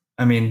 but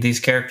I mean, these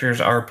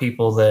characters are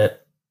people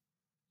that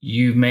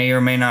you may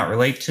or may not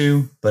relate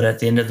to, but at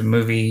the end of the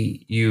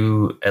movie,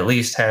 you at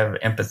least have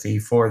empathy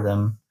for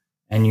them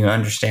and you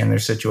understand their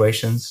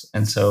situations.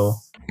 And so,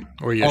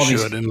 Or you all should,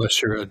 these,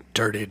 unless you're a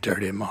dirty,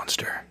 dirty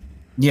monster.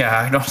 yeah,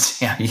 I don't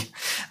see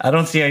I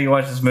don't see how you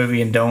watch this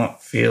movie and don't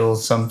feel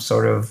some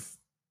sort of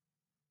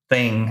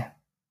thing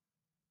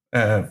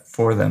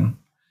for them.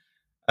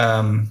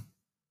 Um,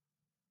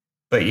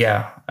 but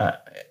yeah,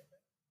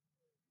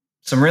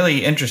 some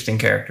really interesting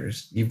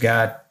characters. You've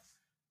got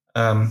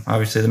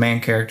obviously the main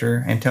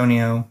character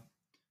Antonio,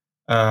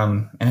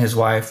 and his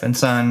wife and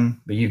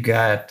son, but you've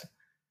got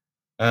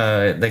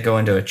they go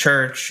into a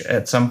church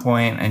at some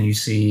point, and you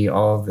see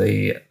all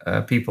the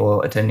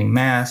people attending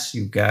mass.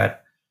 You've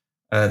got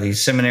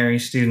these seminary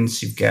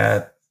students. You've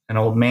got an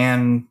old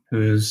man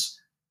who's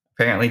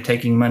apparently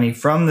taking money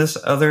from this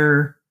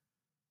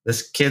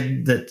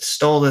kid that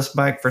stole this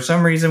bike for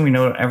some reason. We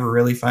don't ever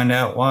really find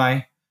out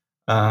why.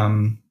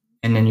 And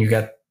then you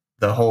got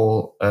the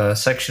whole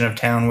section of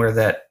town where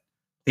that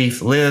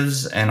thief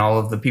lives and all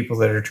of the people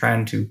that are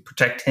trying to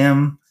protect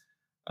him.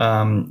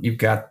 You've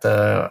got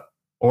the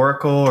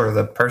oracle or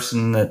the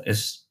person that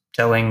is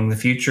telling the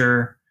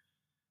future.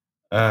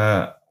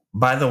 By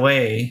the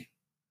way,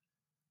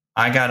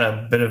 I got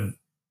a bit of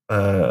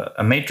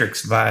a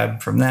Matrix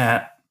vibe from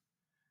that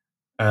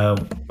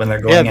when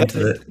they're going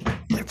into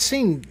that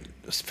scene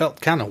felt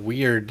kind of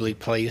weirdly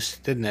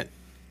placed, didn't it?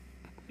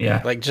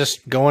 Yeah. Like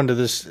just going to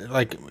this,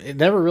 like it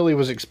never really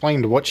was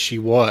explained what she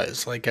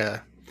was, like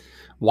a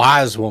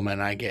wise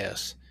woman, I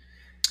guess.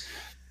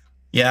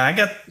 Yeah, I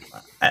got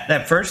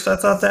at first I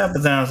thought that,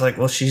 but then I was like,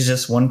 well, she's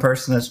just one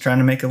person that's trying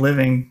to make a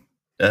living,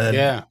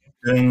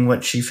 doing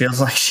what she feels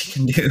like she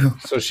can do.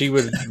 So she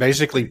would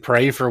basically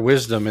pray for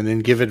wisdom and then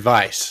give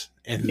advice,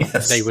 and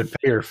they would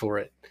pay her for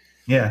it.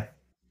 Yeah.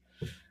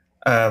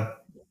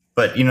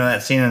 But you know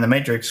that scene in the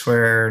Matrix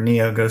where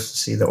Neo goes to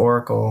see the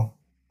Oracle.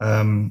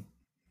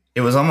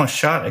 It was almost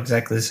shot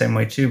exactly the same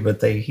way too,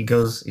 but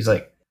he's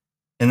like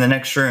in the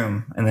next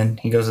room, and then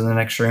he goes in the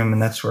next room,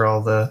 and that's where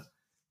all the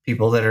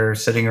people that are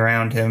sitting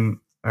around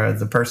him or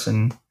the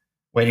person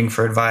waiting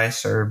for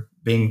advice or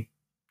being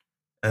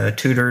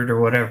tutored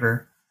or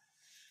whatever.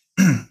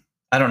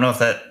 I don't know if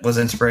that was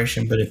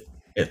inspiration, but it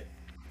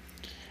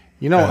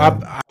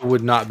I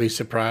would not be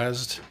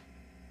surprised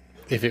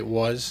if it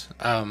was.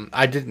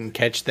 I didn't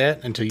catch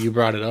that until you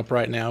brought it up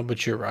right now,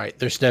 but you're right.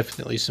 There's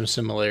definitely some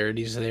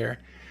similarities there.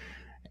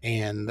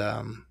 And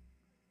I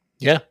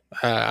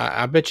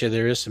bet you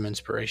there is some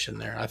inspiration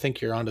there. I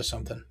think you're onto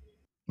something.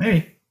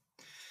 maybe.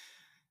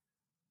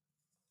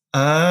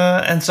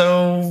 And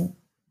so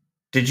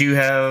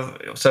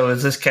so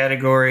is this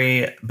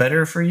category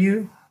better for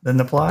you than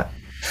the plot?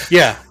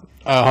 Yeah,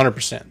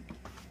 100%.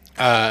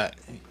 I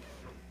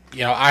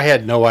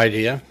had no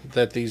idea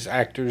that these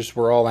actors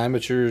were all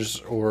amateurs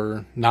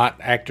or not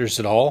actors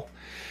at all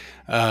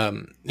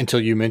until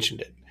you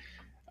mentioned it.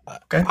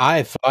 Okay.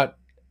 I thought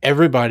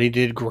everybody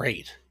did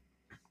great.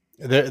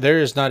 There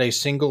is not a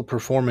single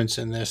performance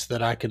in this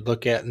that I could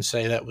look at and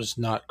say that was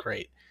not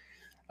great.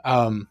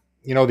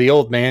 The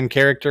old man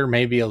character,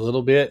 maybe a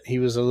little bit. He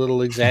was a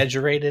little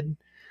exaggerated,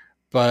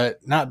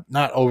 but not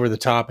over the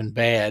top and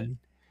bad.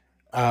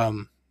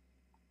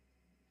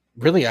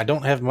 Really, I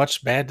don't have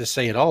much bad to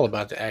say at all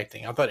about the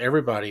acting. I thought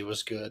everybody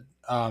was good.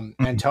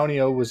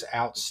 Antonio was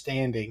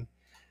outstanding.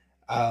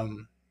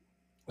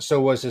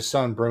 So was his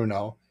son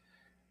Bruno.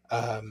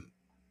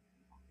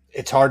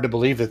 It's hard to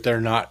believe that they're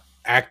not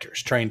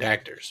trained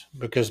actors,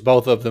 because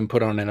both of them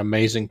put on an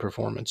amazing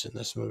performance in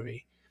this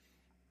movie.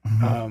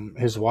 Mm-hmm.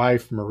 His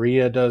wife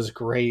Maria does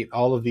great.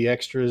 All of the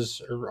extras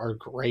are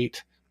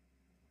great.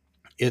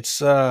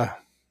 It's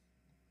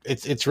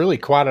really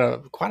quite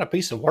a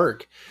piece of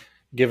work,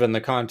 given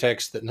the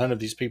context that none of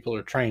these people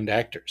are trained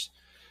actors.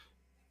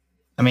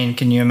 I mean,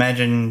 can you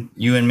imagine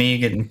you and me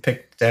getting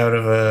picked out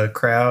of a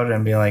crowd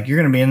and be like, "You're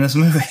going to be in this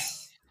movie"?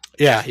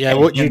 Yeah.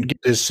 What you'd get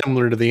is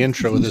similar to the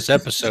intro of this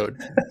episode,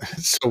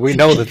 so we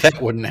know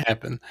that wouldn't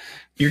happen.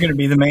 You're going to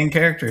be the main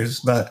characters,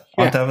 but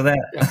on top of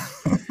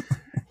that,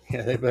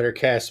 yeah, they better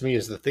cast me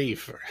as the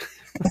thief.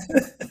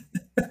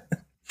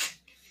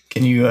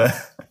 Can you?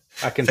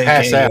 I can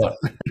pass out,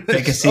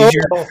 take a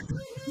seizure,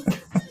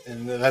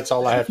 and that's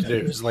all I have to do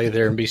is lay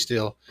there and be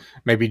still.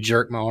 Maybe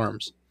jerk my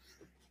arms.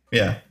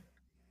 Yeah.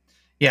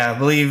 I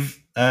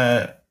believe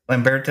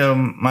Lamberto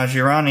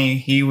Maggiorani.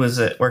 He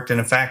worked in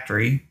a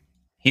factory.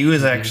 He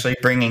was actually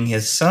bringing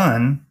his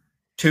son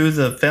to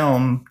the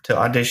film to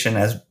audition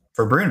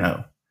for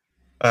Bruno,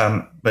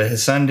 but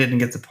his son didn't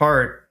get the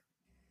part.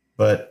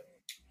 But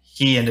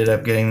he ended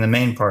up getting the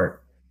main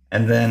part.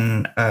 And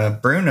then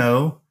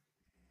Bruno,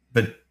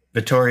 but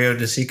Vittorio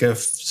De Sica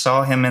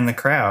saw him in the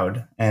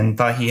crowd and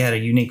thought he had a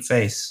unique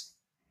face,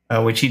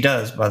 which he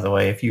does, by the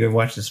way. If you have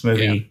watched this Yeah.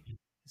 movie,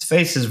 his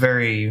face is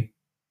very,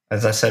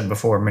 as I said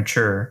before,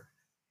 mature.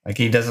 Like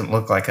he doesn't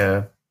look like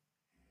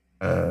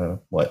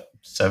what,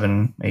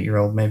 7, 8 year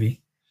old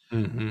maybe.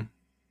 Mm-hmm.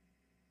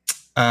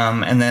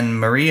 And then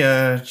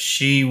Maria,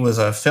 she was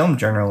a film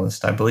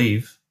journalist, I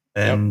believe,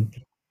 and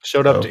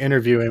Showed up to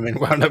interview him and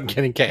wound up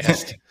getting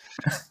cast.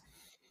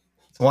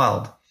 It's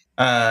wild.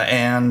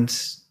 And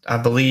I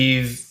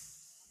believe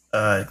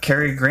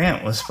Cary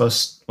Grant was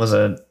supposed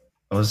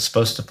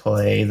to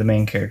play the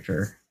main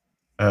character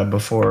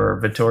before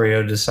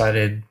Vittorio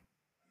decided,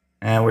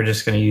 we're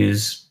just going to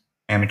use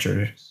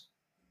amateurs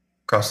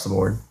across the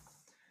board,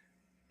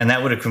 and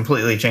that would have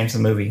completely changed the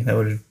movie. That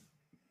would have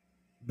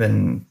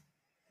been,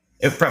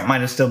 it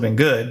might have still been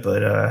good,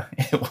 but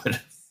it would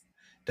have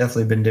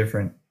definitely been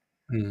different.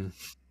 Mm.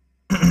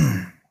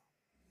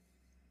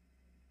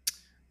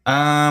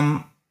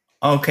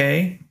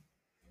 Okay.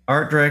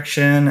 Art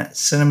direction,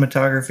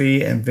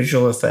 cinematography, and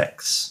visual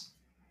effects.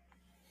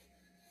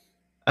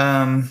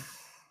 I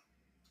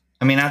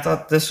mean, I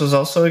thought this was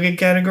also a good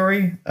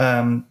category.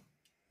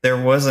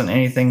 There wasn't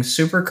anything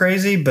super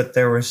crazy, but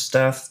there was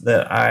stuff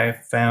that I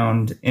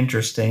found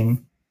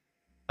interesting,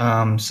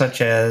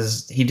 such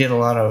as he did a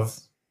lot of,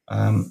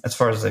 as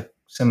far as the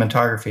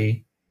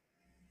cinematography,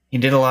 he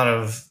did a lot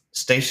of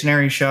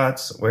stationary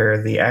shots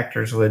where the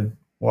actors would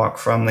walk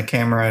from the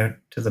camera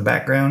to the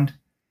background,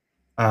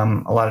 a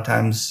lot of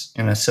times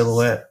in a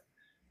silhouette.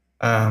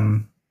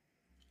 And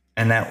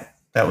that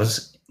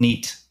was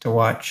neat to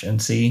watch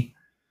and see.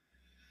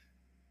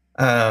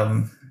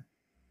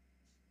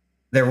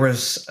 There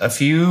was a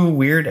few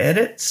weird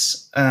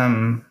edits,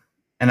 and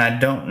I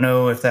don't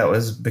know if that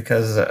was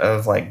because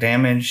of like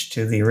damage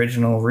to the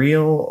original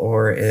reel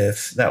or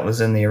if that was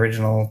in the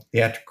original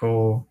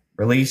theatrical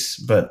release.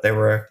 But there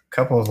were a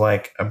couple of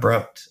like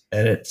abrupt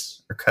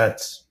edits or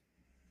cuts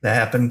that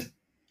happened.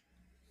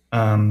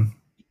 So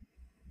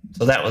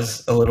that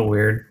was a little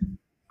weird.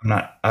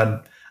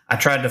 I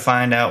tried to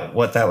find out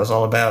what that was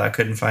all about. I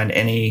couldn't find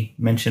any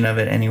mention of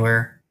it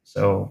anywhere.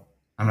 So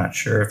I'm not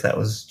sure if that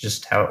was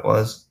just how it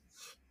was.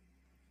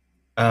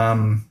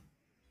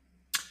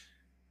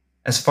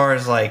 As far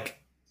as like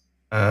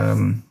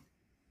art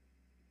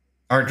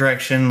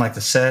direction, like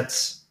the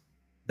sets,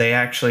 they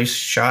actually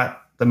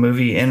shot the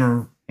movie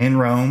in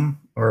Rome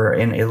or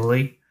in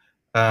Italy.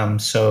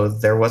 So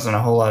there wasn't a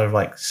whole lot of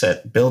like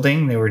set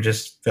building. They were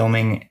just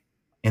filming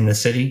in the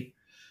city.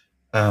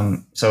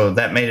 So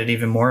that made it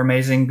even more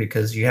amazing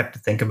because you have to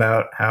think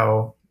about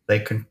how they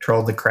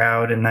controlled the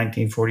crowd in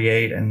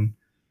 1948 and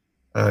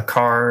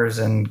cars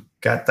and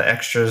got the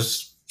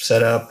extras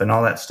set up and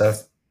all that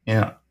stuff,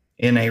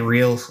 in a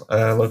real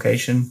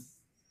location.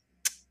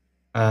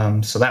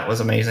 So that was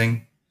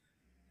amazing.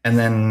 And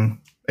then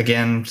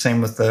again,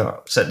 same with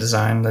the set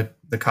design.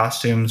 The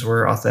costumes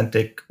were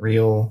authentic,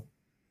 real.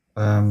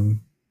 I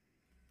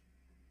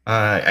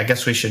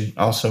guess we should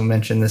also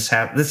mention this.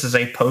 This is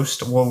a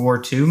post World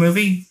War II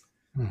movie.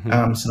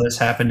 Mm-hmm. So this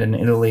happened in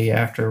Italy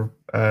after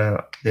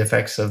the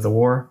effects of the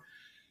war,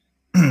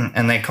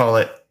 and they call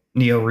it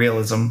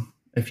neo-realism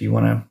if you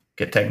want to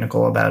get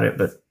technical about it.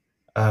 But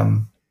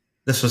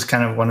this was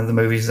kind of one of the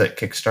movies that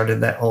kickstarted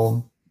that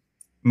whole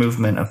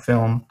movement of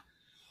film.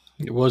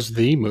 It was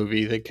the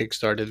movie that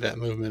kickstarted that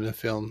movement of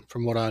film,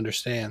 from what I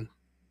understand.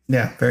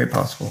 Yeah, very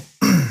possible.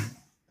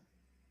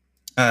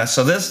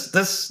 So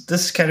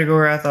this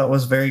category I thought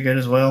was very good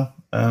as well.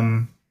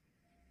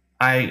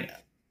 I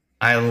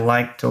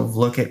like to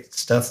look at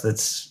stuff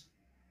that's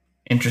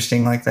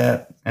interesting like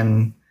that,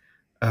 and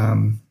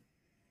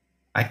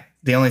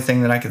the only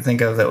thing that I could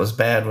think of that was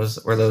bad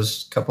were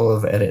those couple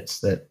of edits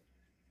that,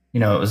 it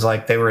was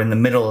like they were in the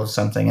middle of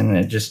something and then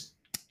it just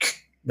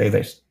they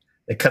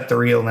cut the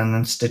reel and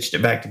then stitched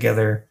it back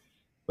together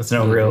with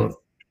no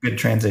real good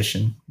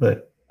transition.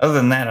 But other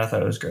than that, I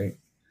thought it was great.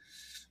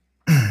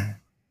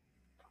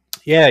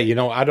 Yeah,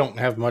 I don't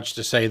have much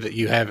to say that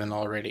you haven't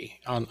already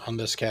on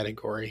this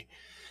category.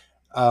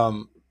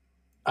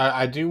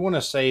 I do want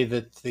to say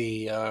that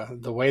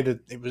the way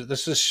that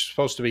this is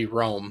supposed to be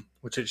Rome,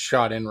 which it's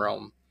shot in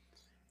Rome,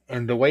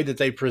 and the way that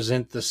they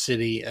present the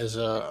city as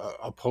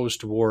a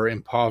post-war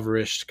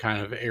impoverished kind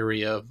of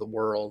area of the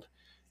world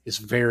is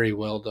very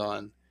well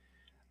done.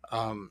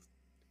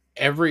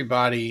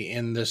 Everybody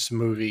in this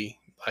movie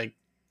like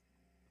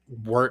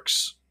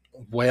works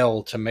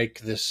well to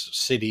make this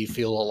city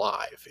feel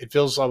alive. It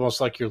feels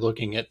almost like you're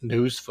looking at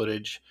news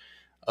footage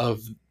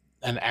of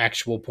an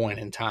actual point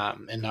in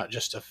time and not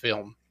just a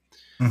film.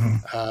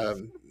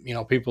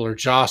 People are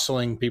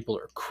jostling, people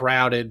are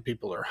crowded,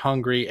 people are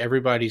hungry,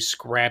 everybody's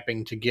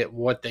scrapping to get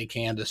what they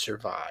can to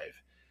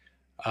survive.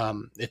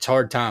 It's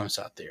hard times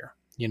out there,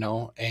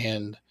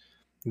 and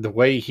the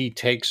way he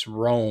takes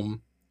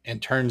Rome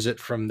and turns it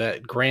from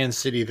that grand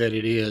city that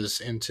it is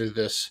into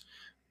this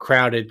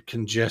crowded,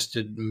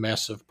 congested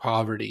mess of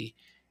poverty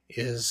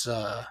is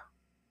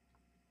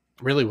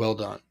really well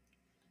done.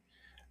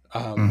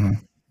 Um,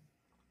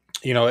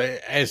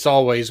 Mm-hmm. as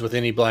always with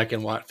any black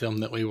and white film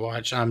that we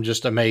watch, I'm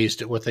just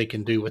amazed at what they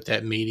can do with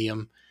that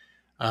medium.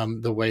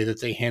 The way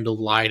that they handle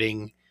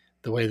lighting,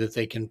 the way that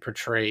they can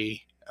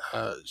portray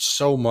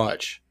so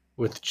much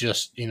with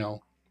just,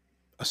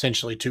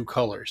 essentially two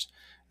colors.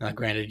 Now,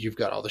 granted, you've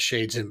got all the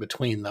shades in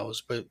between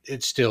those, but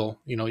it's still,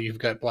 you've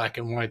got black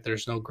and white.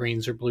 There's no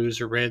greens or blues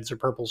or reds or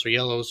purples or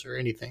yellows or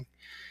anything.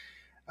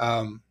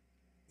 Um,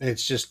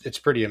 it's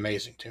pretty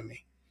amazing to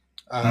me.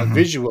 Mm-hmm.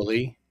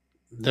 Visually,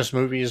 this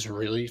movie is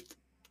really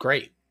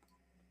great.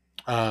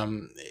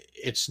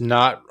 It's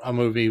not a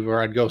movie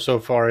where I'd go so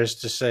far as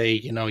to say,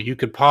 you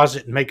could pause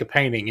it and make a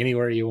painting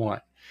anywhere you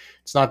want.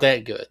 It's not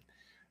that good,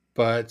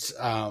 but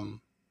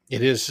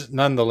it is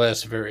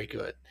nonetheless very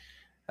good.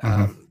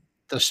 Mm-hmm.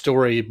 The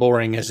story,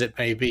 boring as it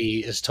may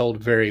be, is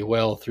told very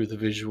well through the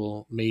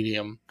visual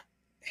medium.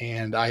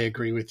 And I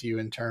agree with you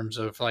in terms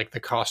of like the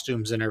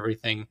costumes and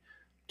everything,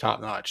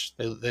 top notch.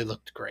 They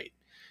looked great.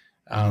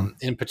 Mm-hmm.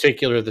 In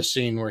particular, the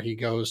scene where he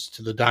goes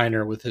to the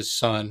diner with his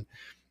son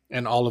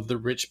and all of the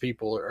rich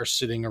people are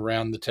sitting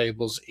around the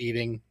tables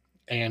eating,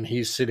 and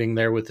he's sitting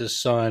there with his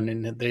son,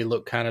 and they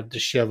look kind of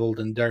disheveled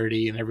and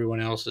dirty, and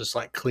everyone else is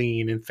like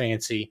clean and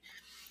fancy,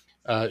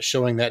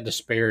 showing that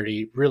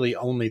disparity really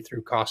only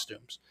through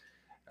costumes.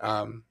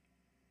 Um,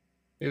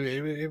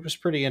 it was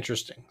pretty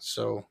interesting.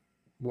 So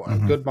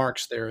Mm-hmm. good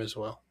marks there as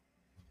well.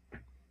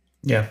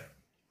 Yeah.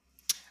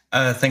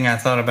 A thing I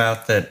thought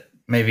about that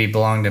maybe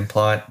belonged in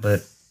plot,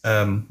 but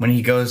when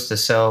he goes to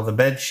sell the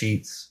bed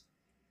sheets,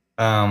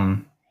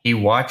 he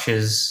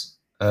watches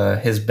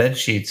his bed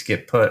sheets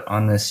get put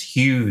on this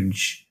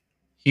huge,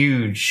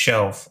 huge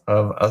shelf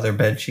of other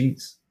bed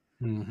sheets.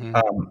 Mm-hmm.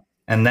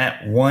 And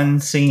that one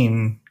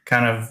scene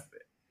kind of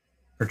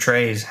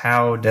portrays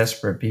how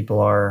desperate people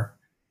are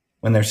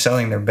when they're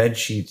selling their bed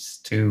sheets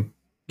to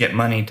get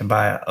money to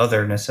buy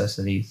other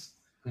necessities.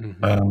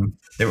 Mm-hmm.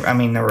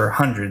 There were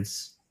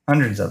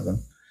hundreds of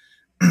them.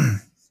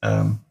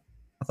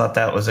 I thought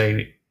that was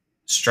a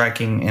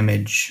striking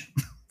image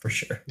for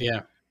sure.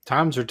 Yeah,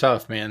 times are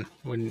tough, man.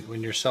 When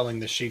you're selling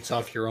the sheets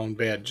off your own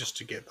bed just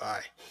to get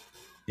by.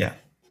 Yeah.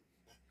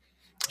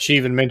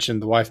 The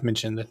wife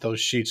mentioned that those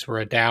sheets were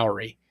a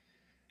dowry,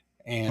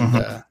 and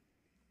Mm-hmm.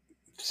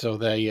 so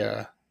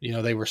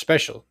they were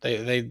special.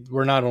 They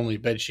were not only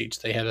bed sheets;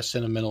 they had a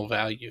sentimental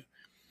value,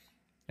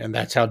 and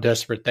that's how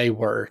desperate they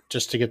were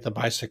just to get the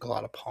bicycle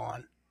out of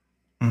pawn.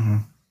 Mm-hmm.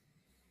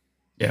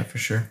 Yeah, for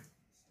sure.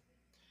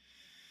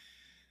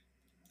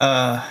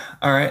 All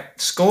right.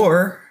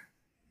 Score.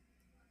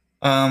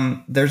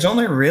 There's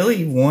only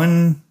really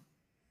one.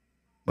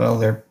 Well,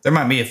 there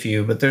might be a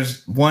few, but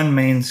there's one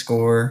main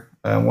score,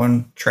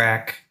 one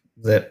track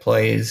that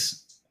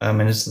plays,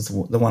 and it's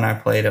the one I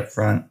played up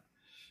front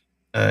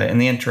in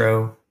the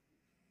intro,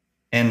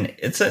 and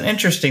it's an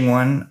interesting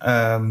one.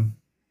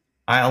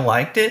 I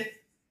liked it.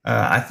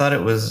 I thought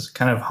it was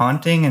kind of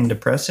haunting and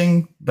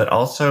depressing, but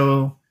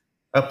also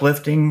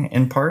uplifting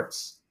in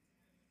parts.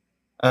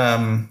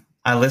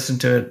 I listened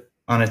to it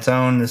on its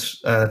own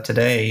this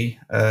today,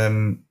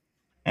 and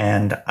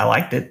I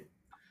liked it.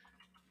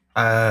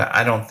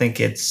 I don't think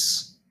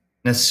it's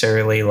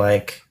necessarily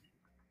like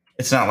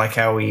it's not like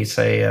how we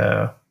say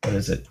what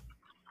is it,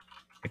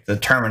 like the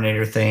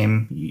Terminator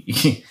theme.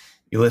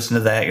 You listen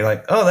to that, you're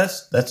like, oh,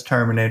 that's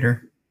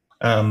Terminator.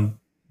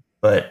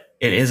 But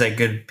it is a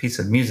good piece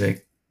of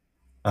music,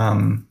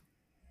 um,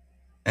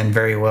 and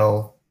very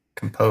well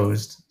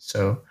composed.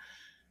 So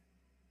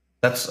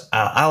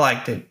I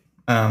liked it,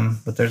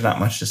 but there's not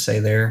much to say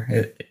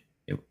there.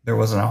 There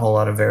wasn't a whole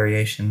lot of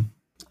variation.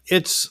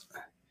 It's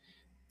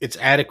it's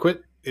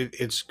adequate.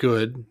 It's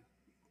good.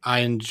 I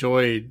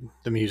enjoyed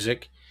the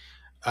music.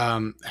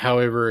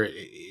 However,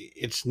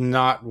 it's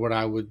not what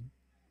I would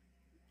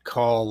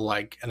call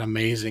like an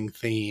amazing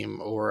theme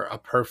or a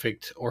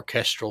perfect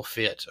orchestral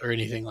fit or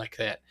anything like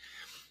that.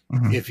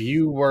 Mm-hmm. If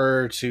you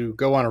were to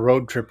go on a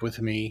road trip with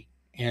me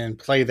and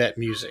play that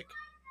music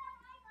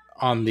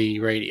on the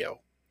radio,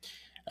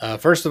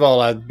 first of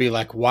all, I'd be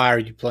like, why are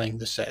you playing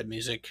this sad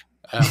music?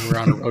 We're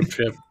on a road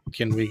trip.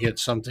 Can we get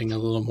something a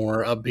little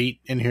more upbeat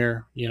in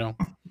here?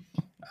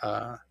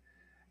 Uh,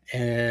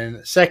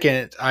 and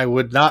second, I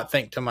would not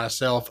think to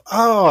myself,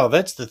 oh,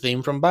 that's the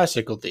theme from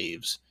Bicycle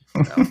Thieves.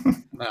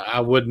 No, I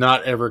would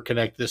not ever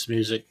connect this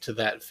music to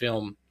that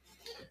film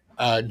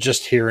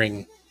just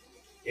hearing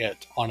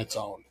it on its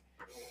own.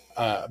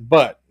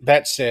 But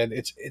that said,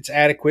 it's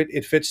adequate.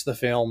 It fits the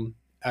film.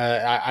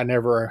 I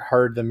never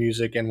heard the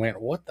music and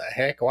went, "What the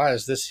heck? Why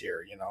is this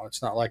here?"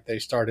 It's not like they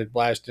started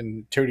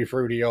blasting "Tutti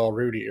Frutti All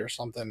Rudy" or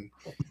something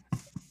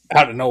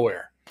out of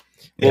nowhere.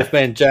 Yeah.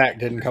 Wolfman Jack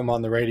didn't come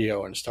on the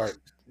radio and start,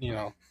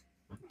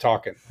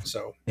 talking.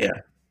 So Yeah.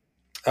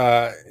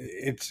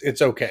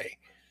 it's okay.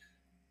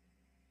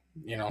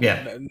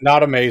 Yeah.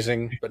 Not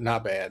amazing, but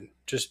not bad.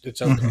 Just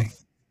it's okay.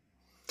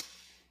 Mm-hmm.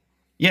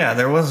 Yeah,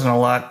 there wasn't a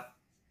lot.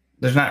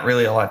 There's not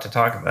really a lot to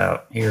talk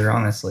about here,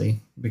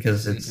 honestly,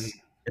 because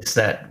it's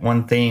that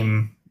one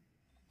theme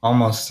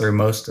almost through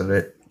most of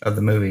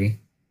the movie.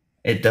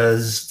 It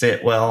does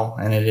fit well,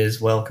 and it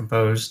is well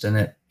composed, and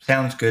it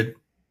sounds good,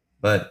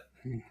 but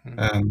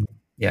Mhm.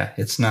 yeah,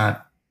 it's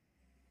not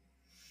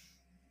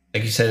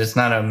like you said. It's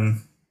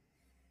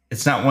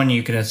not one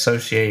you can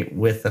associate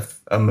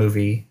with a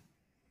movie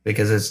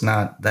because it's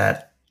not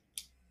that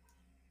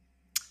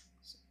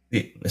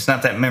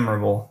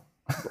memorable.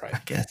 Right.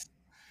 I guess.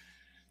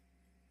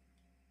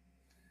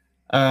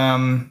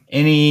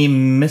 Any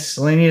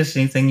miscellaneous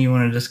anything you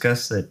want to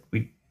discuss that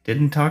we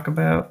didn't talk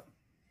about?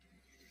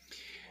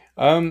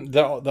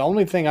 The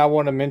only thing I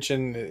want to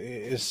mention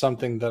is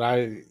something that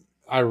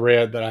I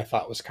read that I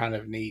thought was kind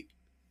of neat.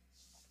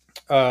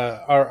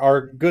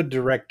 Our good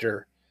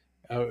director,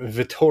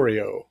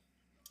 Vittorio,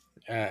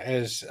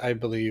 as I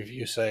believe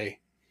you say,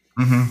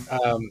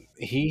 Mm-hmm.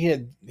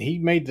 he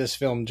made this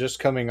film just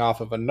coming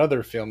off of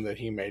another film that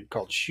he made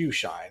called Shoe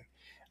Shine.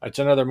 It's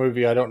another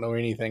movie I don't know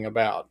anything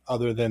about,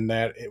 other than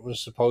that it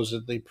was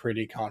supposedly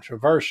pretty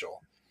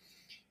controversial.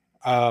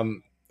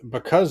 Um,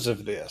 because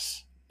of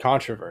this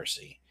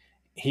controversy,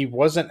 he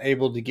wasn't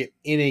able to get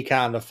any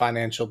kind of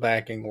financial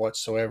backing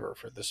whatsoever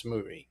for this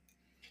movie.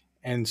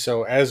 And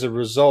so as a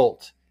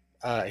result,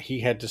 he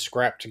had to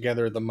scrap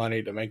together the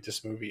money to make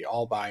this movie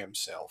all by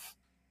himself,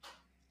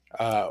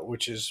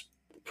 which is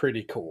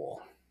pretty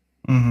cool.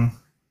 Mm-hmm.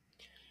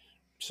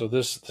 So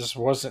this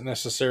wasn't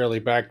necessarily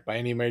backed by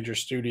any major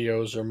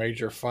studios or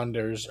major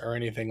funders or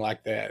anything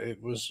like that.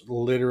 It was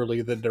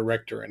literally the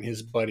director and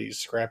his buddies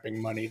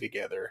scrapping money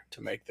together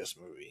to make this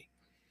movie.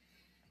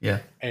 Yeah.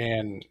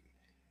 And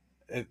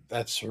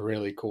that's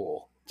really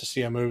cool to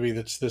see a movie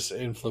that's this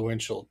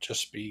influential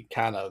just be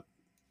kind of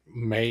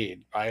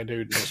made by a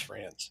dude and his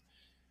friends.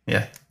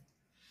 Yeah.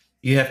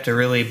 You have to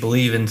really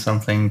believe in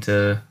something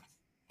to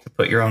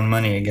put your own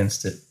money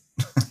against it.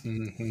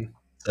 Hmm.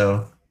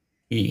 So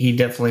he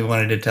definitely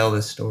wanted to tell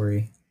this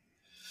story.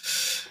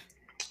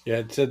 Yeah,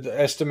 it's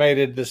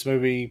estimated this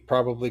movie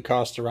probably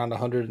cost around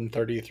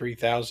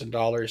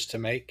 $133,000 to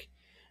make.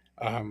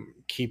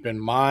 Keep in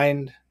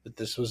mind that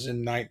this was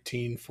in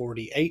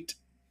 1948,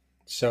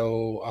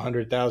 so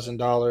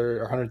 $100,000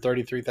 or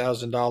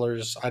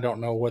 $133,000. I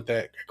don't know what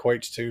that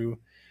equates to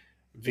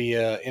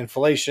via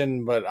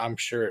inflation, but I'm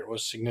sure it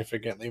was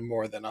significantly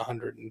more than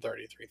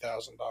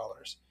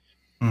 $133,000.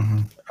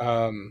 Mm-hmm.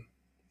 Um,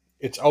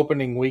 its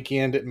opening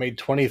weekend, it made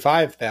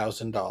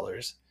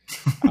 $25,000.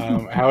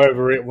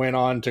 However, it went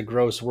on to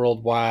gross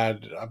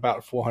worldwide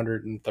about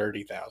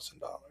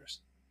 $430,000.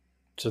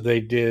 So they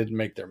did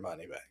make their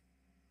money back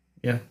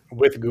Yeah.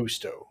 with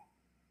gusto.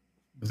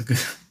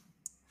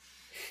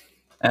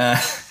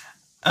 uh,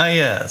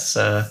 yes.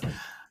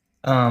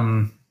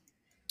 Um,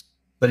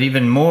 but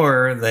even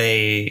more,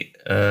 they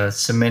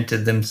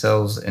cemented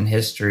themselves in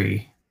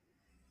history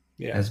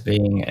Yeah. as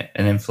being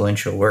an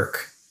influential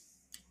work.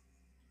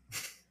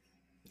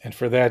 And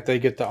for that, they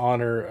get the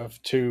honor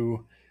of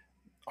two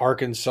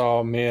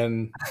Arkansas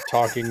men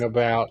talking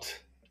about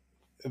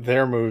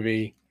their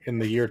movie in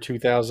the year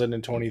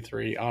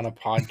 2023 on a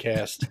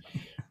podcast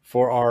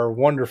for our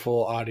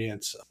wonderful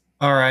audience.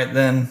 All right,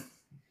 then.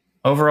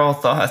 Overall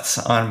thoughts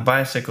on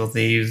Bicycle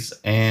Thieves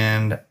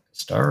and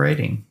star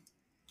rating.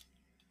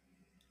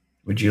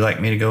 Would you like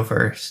me to go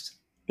first?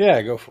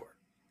 Yeah, go for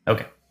it.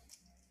 Okay.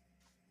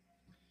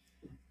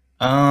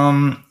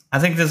 I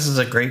think this is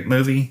a great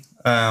movie.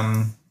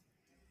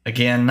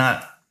 Again,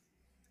 not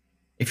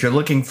if you're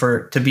looking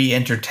for to be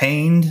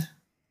entertained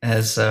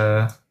as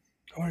Are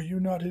you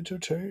not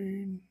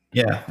entertained?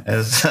 yeah,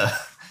 as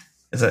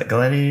is that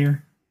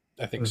Gladiator?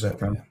 I think Who's so, that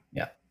from? yeah.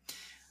 Yeah.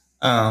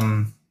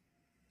 Um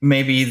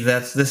maybe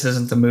this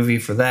isn't the movie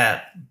for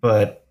that,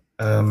 but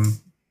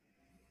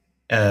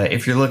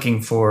if you're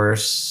looking for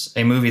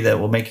a movie that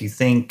will make you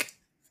think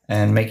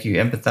and make you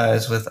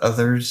empathize with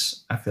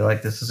others, I feel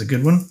like this is a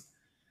good one.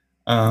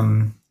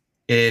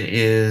 It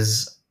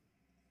is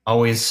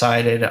always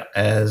cited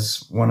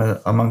as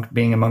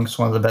amongst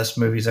one of the best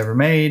movies ever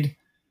made.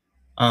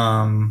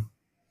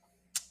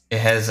 It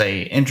has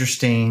a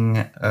interesting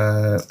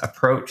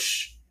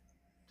approach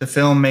to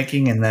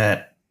filmmaking in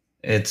that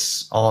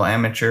it's all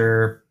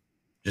amateur,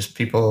 just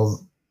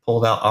people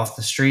pulled out off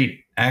the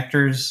street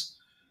actors.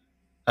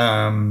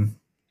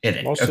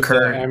 It Most of the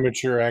occurred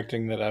amateur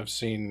acting that I've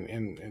seen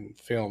in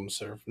films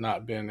have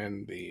not been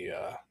in the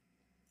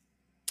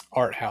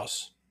art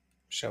house,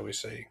 shall we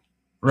say,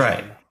 right.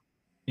 genre.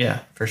 Yeah,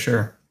 for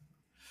sure.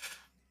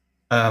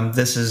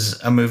 This is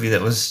a movie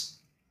that was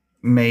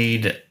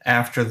made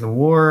after the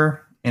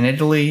war in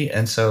Italy,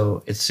 and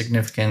so it's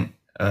significant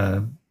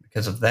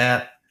because of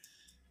that.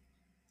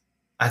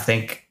 I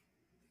think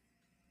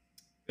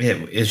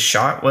it is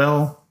shot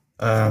well.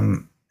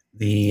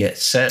 The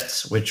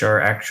sets, which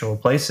are actual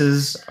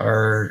places,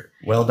 are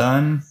well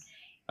done.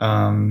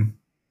 Um,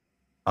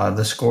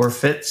 the score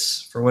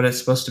fits for what it's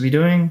supposed to be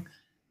doing.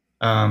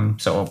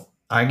 So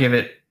I give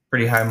it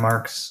pretty high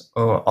marks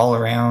all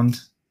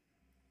around.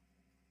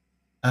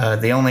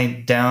 The only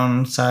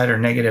downside or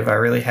negative I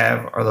really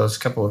have are those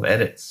couple of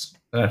edits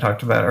that I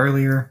talked about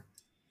earlier.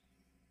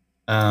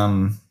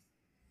 And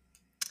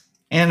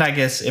I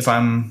guess if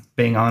I'm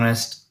being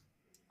honest,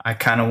 I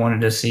kind of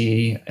wanted to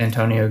see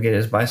Antonio get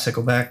his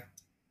bicycle back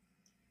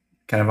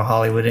kind of a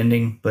Hollywood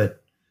ending, but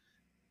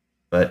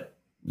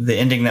the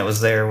ending that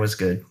was there was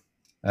good.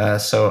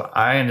 So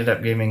I ended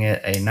up giving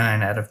it a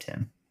 9 out of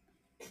 10.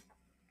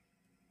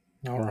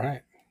 All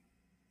right.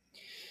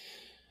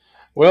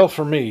 Well,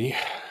 for me,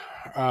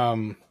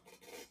 um,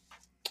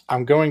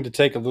 I'm going to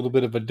take a little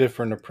bit of a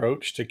different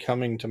approach to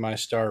coming to my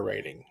star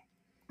rating.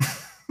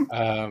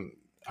 Um,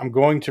 I'm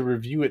going to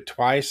review it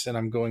twice, and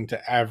I'm going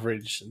to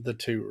average the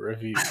two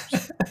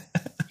reviews.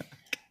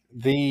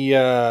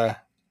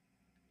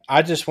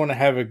 I just want to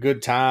have a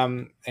good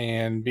time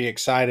and be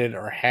excited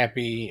or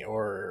happy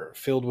or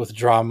filled with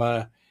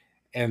drama,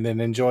 and then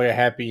enjoy a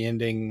happy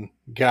ending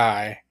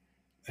guy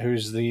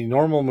who's the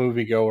normal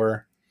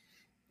moviegoer.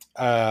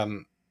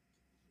 Um,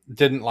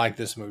 didn't like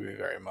this movie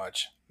very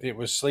much. It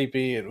was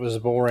sleepy, it was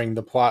boring,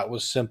 the plot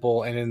was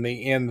simple, and in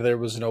the end, there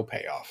was no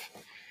payoff.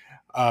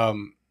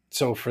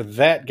 So for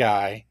that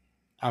guy,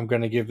 I'm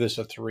going to give this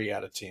a 3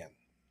 out of 10.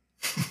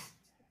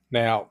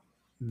 Now,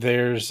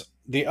 there's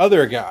the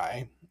other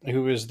guy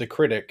who is the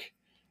critic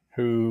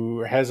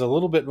who has a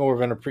little bit more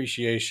of an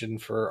appreciation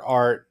for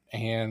art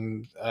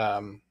and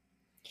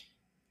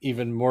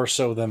even more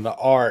so than the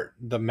art,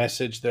 the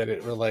message that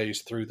it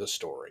relays through the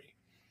story.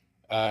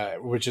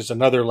 Which is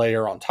another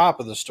layer on top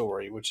of the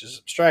story, which is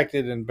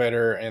abstracted and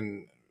better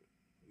and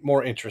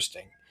more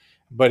interesting.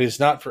 But it's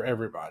not for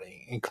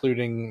everybody,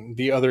 including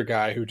the other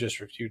guy who just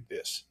reviewed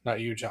this. Not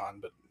you, John,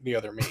 but the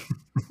other me.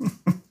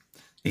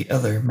 The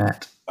other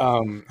Matt.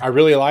 I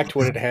really liked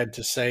what it had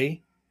to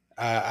say.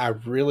 I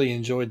really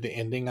enjoyed the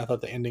ending. I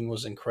thought the ending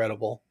was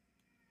incredible.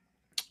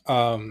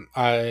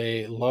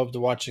 I loved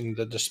watching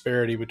the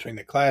disparity between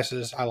the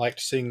classes. I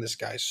liked seeing this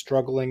guy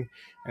struggling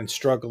and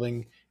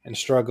struggling and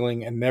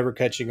struggling and never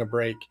catching a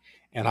break.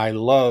 And I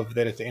love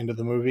that at the end of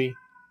the movie,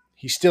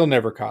 he still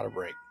never caught a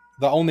break.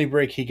 The only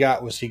break he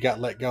got was he got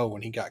let go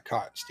when he got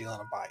caught stealing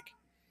a bike.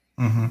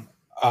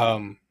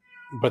 Mm-hmm.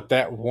 But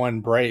that one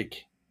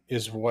break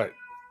is what,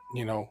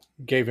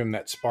 gave him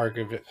that spark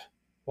of it.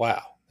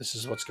 Wow, this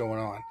is what's going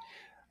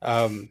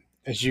on.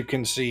 As you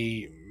can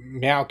see,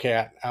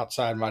 Meowcat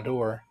outside my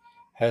door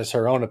has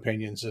her own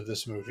opinions of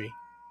this movie,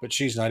 but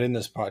she's not in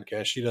this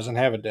podcast. She doesn't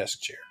have a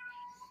desk chair.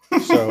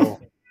 So,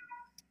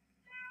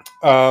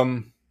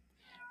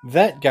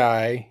 that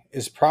guy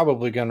is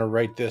probably going to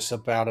rate this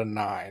about a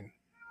 9.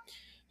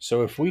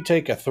 So if we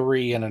take a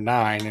 3 and a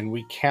 9 and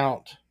we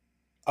count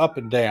up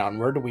and down,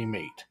 where do we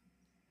meet?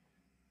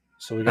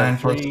 So we got 9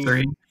 plus 3,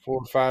 3.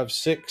 4, 5,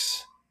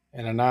 6,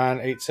 and a 9,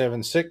 8,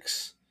 7,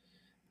 6.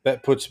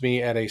 That puts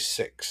me at a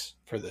 6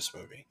 for this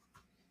movie.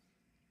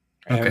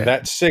 And Okay.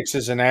 that 6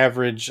 is an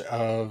average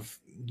of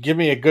give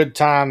me a good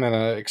time and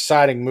an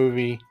exciting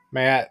movie,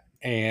 Matt,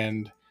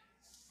 and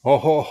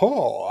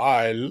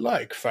I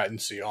like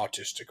fancy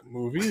artistic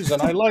movies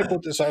and I like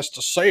what this has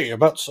to say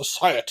about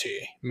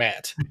society,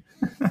 Matt.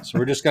 So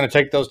we're just going to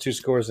take those two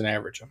scores and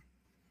average them.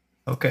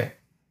 Okay.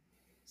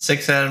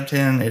 6 out of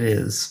 10 it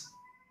is.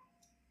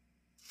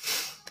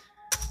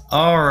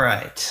 All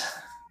right.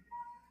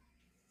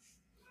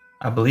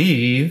 I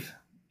believe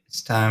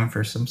it's time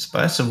for some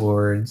Spice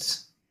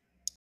Awards.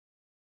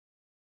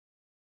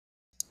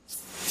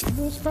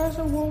 The Spice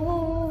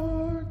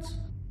Awards.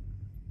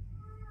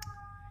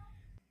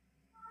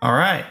 All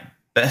right.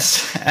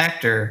 Best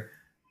actor,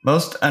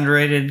 most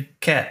underrated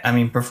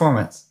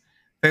performance,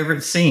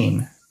 favorite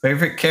scene,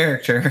 favorite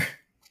character,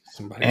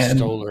 Somebody and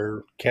stole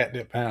her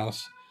catnip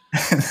house.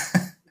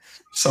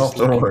 Salt She's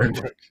looking Award.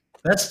 into it.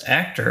 Best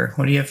actor.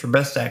 What do you have for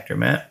best actor,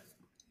 Matt?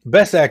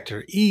 Best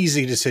actor,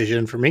 easy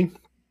decision for me.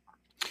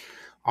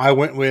 I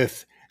went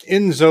with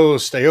Enzo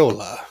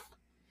Staiola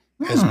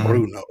as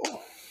Bruno.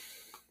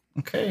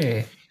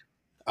 Okay.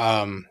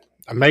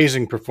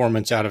 Amazing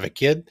performance out of a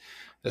kid,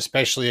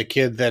 especially a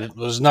kid that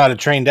was not a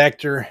trained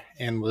actor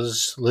and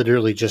was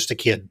literally just a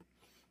kid.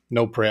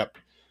 No prep.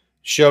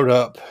 Showed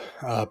up,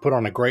 put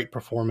on a great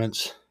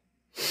performance.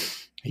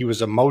 He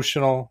was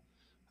emotional.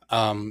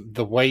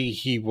 The way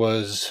he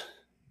was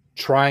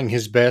trying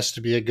his best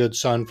to be a good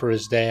son for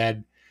his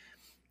dad,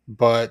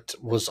 but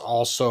was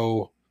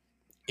also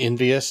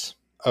envious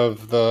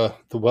of the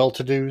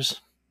well-to-dos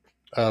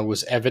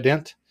was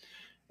evident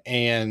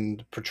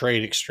and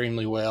portrayed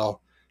extremely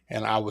well.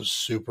 And I was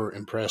super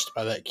impressed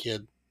by that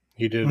kid.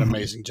 He did an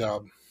amazing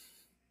job.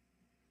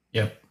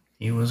 Yep,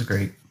 he was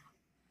great.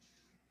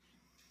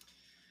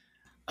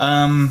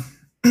 I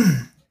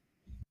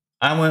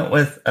went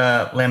with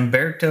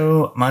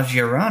Lamberto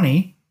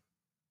Maggiorani,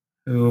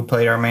 who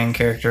played our main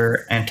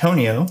character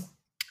Antonio.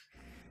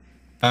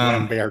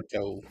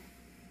 Lamberto.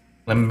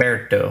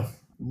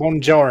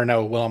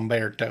 Buongiorno,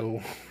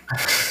 Lamberto.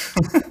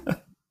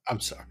 I'm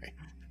sorry.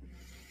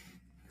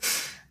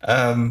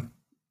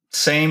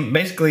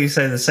 Basically, you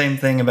say the same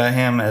thing about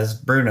him as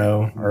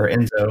Bruno or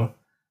Enzo.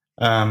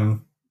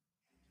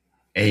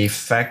 A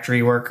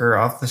factory worker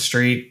off the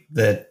street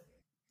that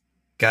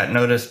got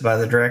noticed by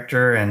the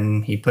director,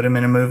 and he put him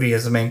in a movie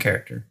as the main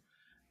character.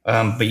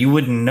 But you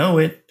wouldn't know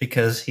it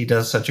because he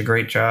does such a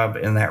great job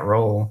in that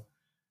role.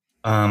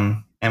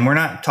 And we're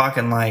not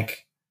talking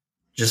like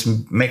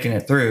just making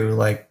it through.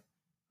 Like,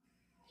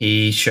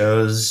 he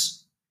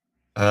shows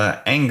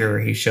anger.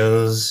 He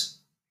shows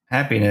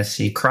happiness.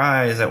 He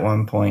cries at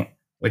one point,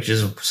 which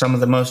is some of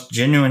the most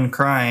genuine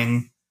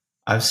crying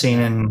I've seen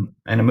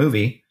Yeah. in a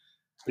movie.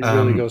 He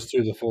really Um, goes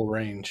through the full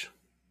range.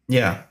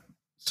 yeah.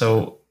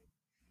 So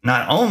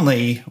not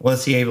only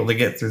was he able to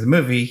get through the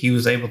movie, he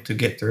was able to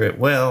get through it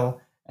well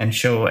and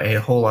show a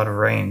whole lot of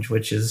range,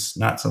 which is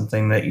not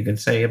something that you can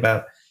say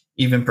about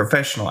even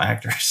professional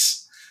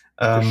actors.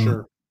 For Um,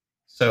 sure.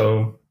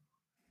 so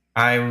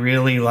I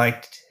really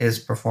liked his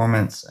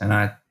performance, and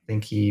I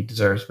think he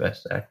deserves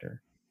Best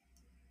Actor.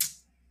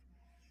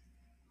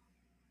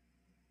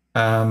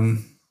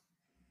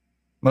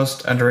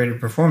 Most underrated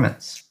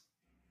performance.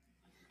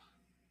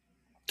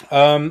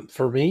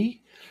 For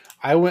me,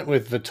 I went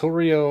with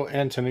Vittorio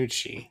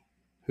Antonucci,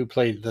 who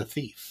played the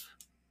thief.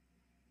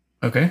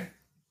 Okay.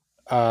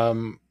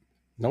 Um,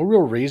 no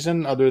real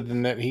reason other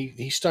than that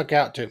he stuck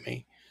out to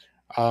me.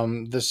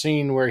 The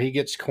scene where he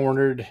gets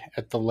cornered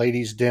at the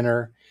ladies'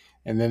 dinner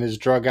and then is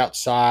drug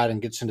outside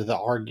and gets into the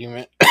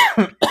argument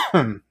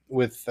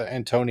with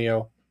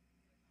Antonio.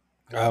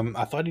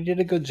 I thought he did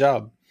a good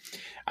job.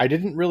 I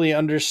didn't really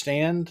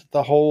understand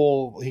the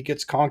whole he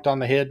gets conked on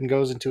the head and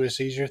goes into a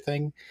seizure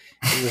thing.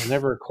 It was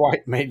never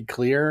quite made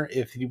clear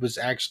if he was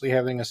actually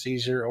having a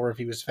seizure or if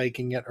he was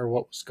faking it or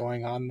what was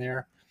going on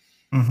there.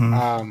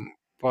 Mm-hmm.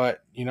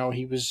 But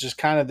he was just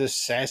kind of this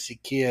sassy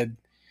kid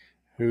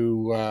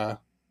who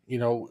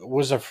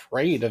was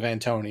afraid of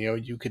Antonio,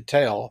 you could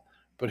tell,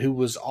 but who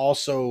was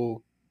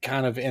also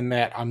kind of in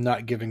that I'm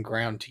not giving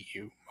ground to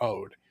you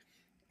mode.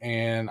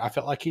 And I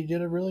felt like he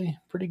did a really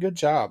pretty good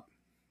job.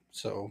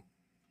 So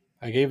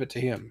I gave it to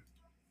him.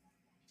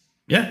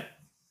 Yeah,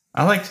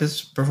 I liked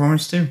his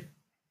performance too.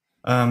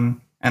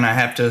 And I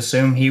have to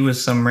assume he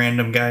was some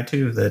random guy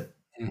too that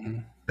Hmm.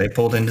 they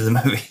pulled into the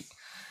movie.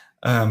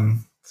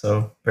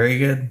 So very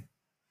good.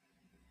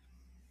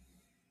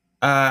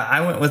 I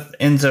went with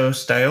Enzo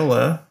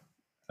Stiola,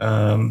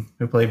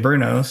 who played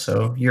Bruno.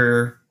 So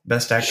your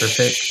best actor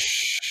pick.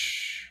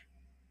 Shh.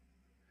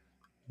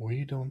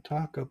 We don't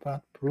talk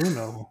about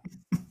Bruno.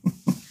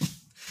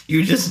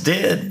 You just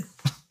did.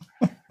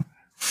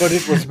 But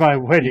it was my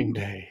wedding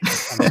day.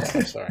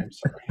 I'm sorry.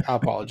 I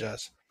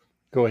apologize.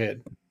 Go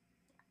ahead.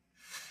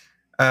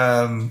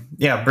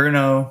 Yeah,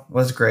 Bruno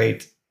was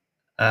great.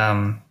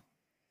 Um,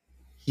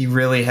 he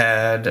really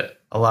had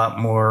a lot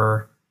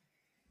more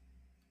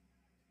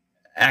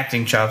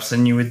acting chops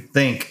than you would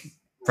think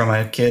from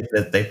a kid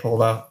that they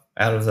pulled off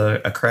out of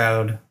a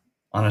crowd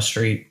on a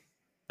street.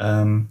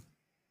 Um,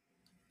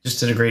 just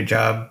did a great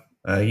job.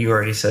 You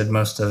already said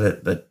most of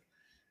it, but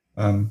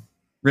um,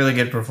 really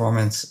good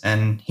performance.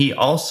 And he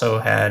also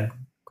had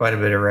quite a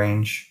bit of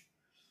range.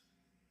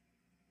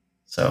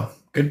 So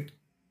good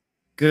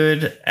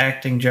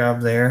acting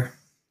job there.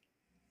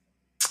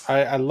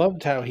 I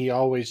loved how he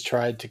always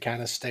tried to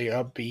kind of stay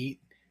upbeat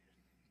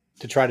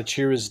to try to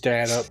cheer his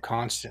dad up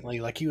constantly.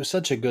 Like he was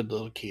such a good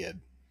little kid.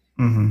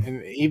 Hmm.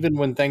 And even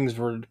when things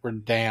were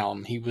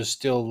down, he was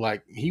still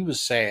like he was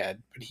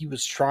sad, but he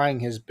was trying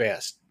his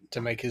best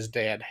to make his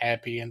dad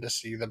happy and to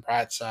see the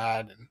bright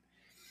side. And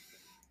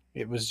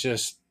it was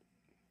just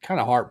kind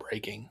of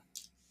heartbreaking.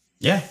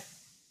 Yeah,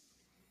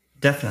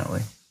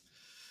 definitely.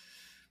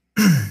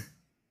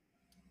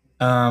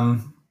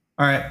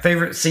 All right,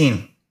 favorite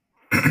scene.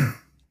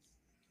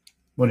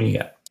 What do you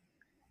got?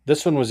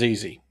 This one was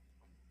easy.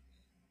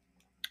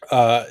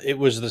 It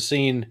was the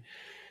scene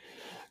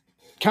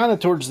kind of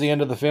towards the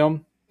end of the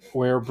film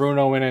where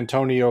Bruno and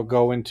Antonio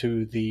go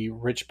into the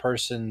rich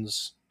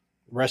person's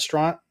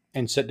restaurant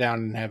and sit down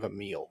and have a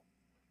meal.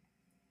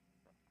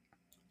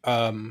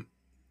 Um,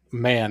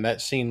 Man,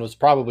 that scene was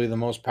probably the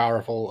most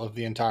powerful of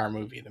the entire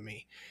movie to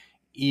me,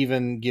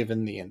 even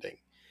given the ending.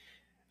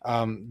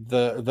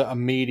 The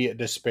immediate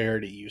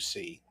disparity you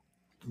see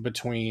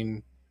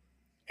between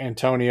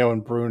Antonio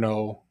and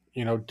Bruno,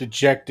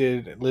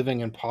 dejected,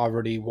 living in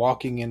poverty,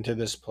 walking into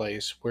this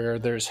place where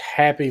there's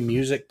happy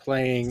music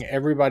playing,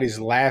 everybody's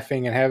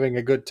laughing and having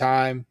a good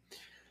time.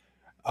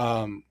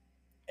 Um,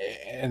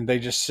 and they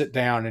just sit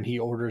down and he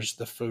orders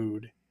the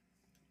food,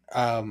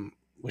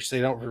 which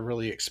they don't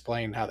really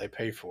explain how they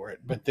pay for it.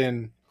 But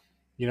then,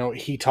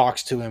 he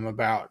talks to him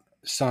about,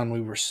 son,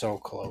 we were so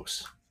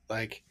close.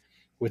 Like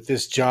with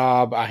this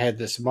job, I had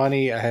this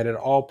money, I had it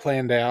all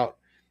planned out.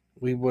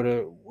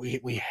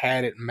 We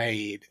had it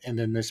made, and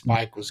then this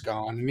bike was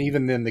gone. And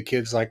even then, the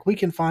kid's like, "We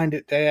can find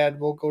it, Dad.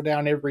 We'll go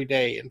down every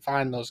day and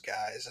find those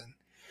guys." And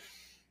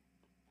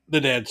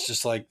the dad's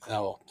just like,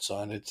 "No,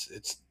 son,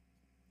 it's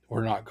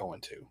we're not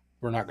going to.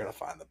 We're not going to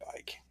find the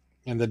bike."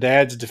 And the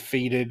dad's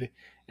defeated,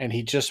 and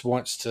he just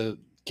wants to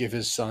give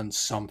his son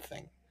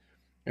something.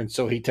 And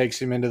so he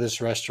takes him into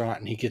this restaurant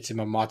and he gets him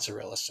a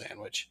mozzarella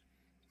sandwich.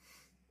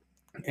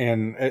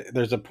 And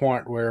there's a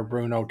point where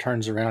Bruno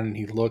turns around and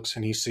he looks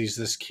and he sees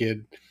this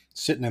kid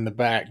sitting in the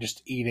back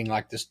just eating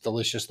like this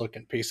delicious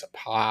looking piece of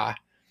pie,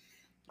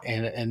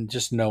 and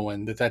just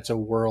knowing that that's a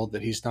world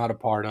that he's not a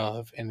part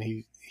of, and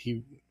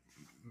he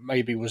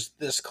maybe was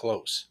this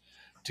close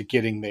to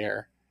getting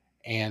there,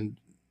 and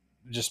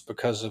just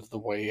because of the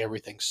way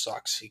everything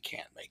sucks, he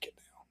can't make it.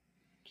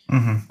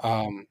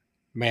 Mm-hmm.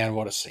 Man,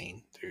 what a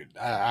scene, dude!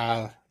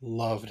 I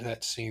loved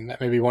that scene. That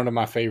may be one of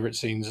my favorite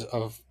scenes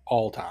of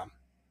all time.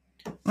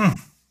 Mm.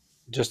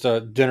 Just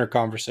a dinner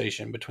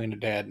conversation between a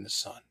dad and his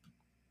son.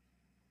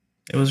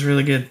 It was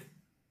really good.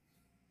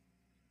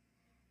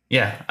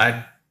 Yeah,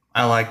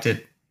 I liked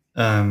it.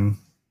 Um,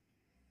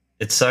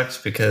 it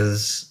sucks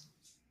because,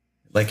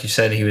 like you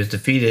said, he was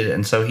defeated,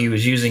 and so he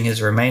was using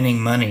his remaining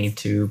money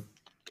to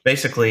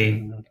basically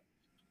Mhm.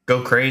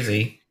 go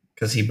crazy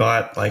because he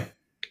bought like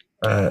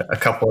a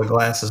couple of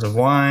glasses of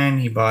wine.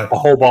 He A bought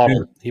whole two,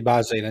 bottle. He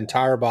buys an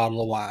entire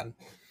bottle of wine.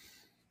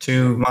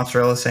 two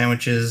mozzarella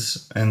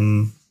sandwiches,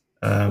 and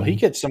Well, he um,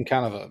 gets some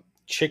kind of a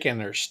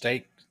chicken or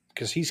steak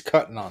because he's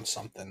cutting on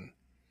something.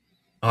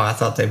 oh, I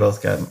thought they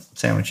both got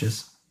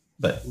sandwiches,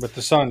 but But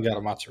the son got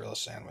a mozzarella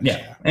sandwich, yeah.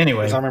 yeah. Because I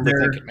Anyway, remember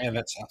they're thinking, man,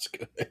 that sounds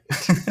good.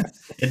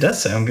 it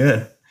does sound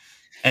good,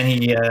 and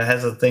he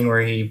has a thing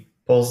where he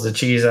pulls the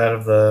cheese out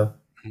of the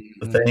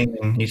Mhm. thing,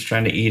 and he's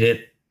trying to eat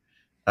it.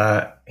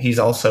 He's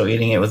also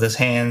eating it with his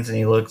hands, and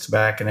he looks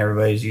back, and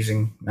everybody's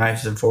using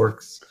knives and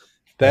forks.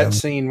 That Um,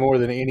 scene, more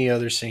than any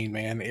other scene,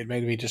 man, it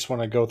made me just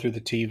want to go through the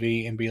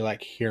TV and be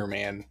like, here,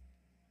 man,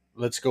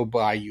 let's go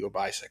buy you a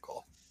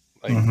bicycle.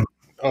 Like, mhm,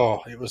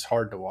 oh, it was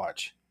hard to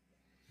watch.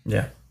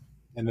 yeah.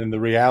 And then the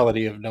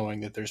reality of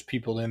knowing that there's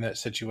people in that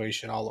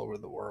situation all over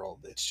the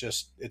world.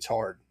 It's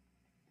hard.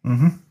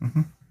 Hmm.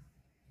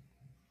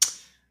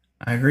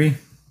 I agree.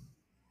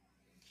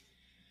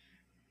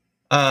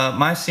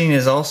 My scene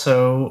is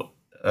also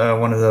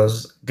one of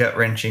those gut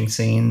wrenching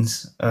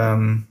scenes.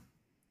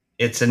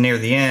 It's near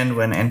the end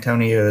when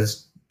Antonio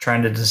is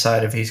trying to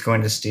decide if he's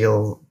going to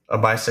steal a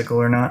bicycle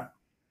or not.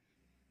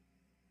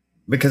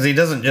 Because he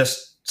doesn't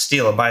just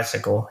steal a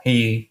bicycle,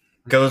 he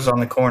goes on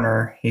the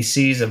corner, he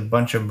sees a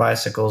bunch of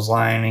bicycles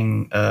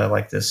lining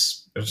like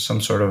this, there's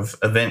some sort of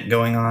event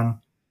going on.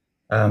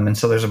 And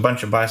so there's a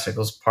bunch of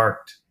bicycles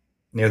parked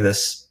near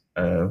this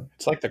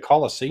It's like the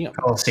Coliseum,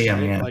 Coliseum,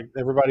 right? yeah. Like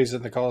everybody's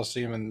in the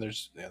Coliseum, and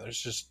there's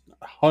just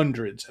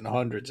hundreds and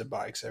hundreds of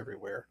bikes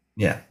everywhere.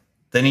 Yeah.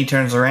 Then he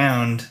turns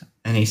around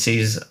and he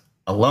sees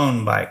a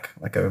lone bike,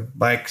 like a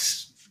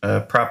bike's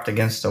propped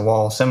against a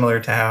wall, similar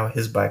to how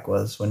his bike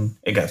was when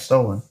it got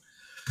stolen.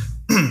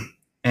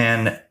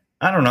 And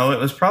I don't know, it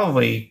was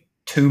probably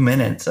 2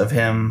 minutes of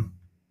him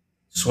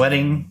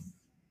sweating,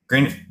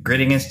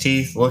 gritting his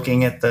teeth,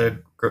 looking at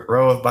the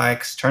row of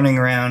bikes, turning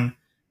around,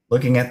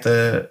 looking at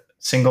the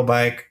single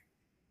bike,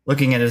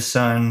 looking at his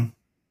son,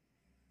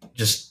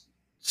 just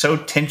so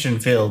tension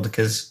filled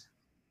because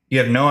you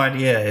have no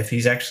idea if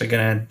he's actually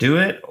going to do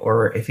it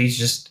or if he's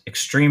just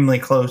extremely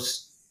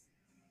close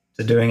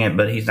to doing it,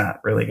 but he's not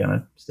really going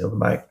to steal the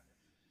bike.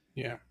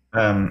 Yeah.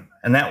 And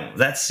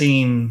that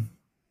scene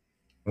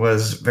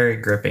was very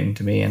gripping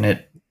to me, and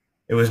it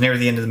was near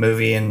the end of the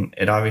movie, and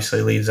it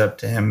obviously leads up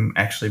to him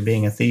actually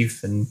being a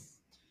thief and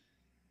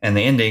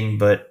the ending.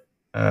 But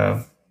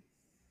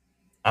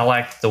I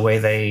liked the way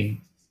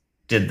they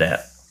did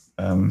that.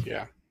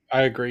 Yeah,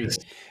 I agree.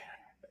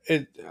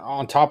 It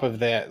on top of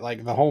that,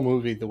 like the whole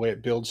movie, the way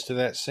it builds to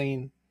that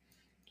scene,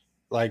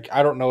 like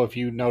I don't know if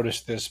you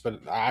noticed this,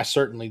 but I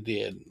certainly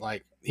did.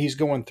 Like he's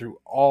going through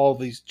all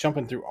these,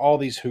 jumping through all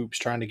these hoops,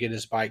 trying to get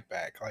his bike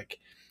back. Like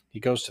he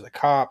goes to the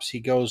cops, he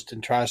goes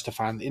and tries to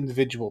find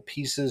individual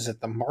pieces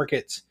at the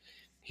markets.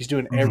 He's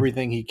doing Mhm,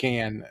 everything he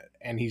can,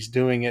 and he's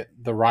doing it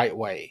the right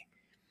way.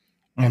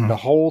 And the mhm.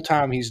 whole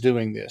time he's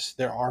doing this,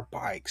 there are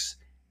bikes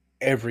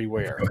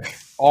everywhere,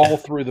 all Yeah.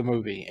 through the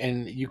movie.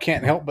 And you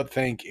can't help but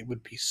think it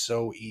would be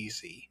so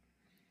easy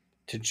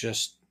to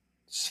just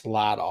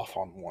slide off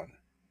on one.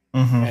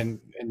 Mhm,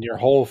 And your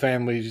whole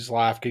family's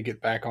life could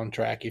get back on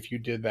track if you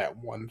did that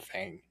one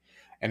thing.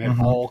 And it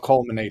mhm. all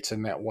culminates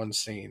in that one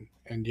scene.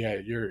 And yeah,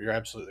 you're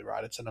absolutely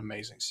right. It's an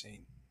amazing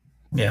scene.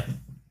 Yeah.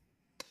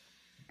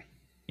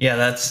 Yeah,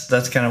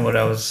 that's kind of what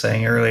I was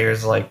saying earlier.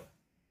 Is like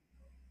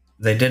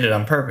they did it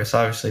on purpose,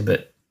 obviously,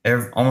 but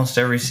almost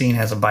every scene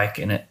has a bike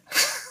in it.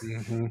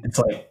 Hmm. It's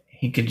like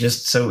he could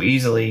just so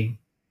easily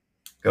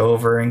go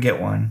over and get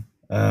one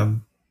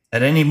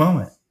at any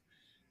moment.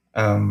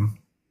 Um,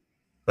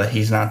 but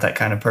he's not that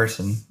kind of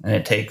person, and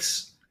it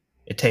takes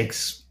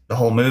the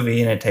whole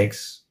movie, and it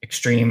takes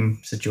extreme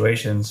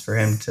situations for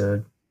him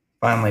to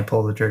finally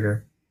pull the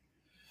trigger.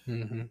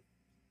 Hmm.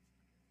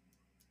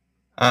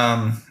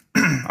 Um,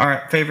 all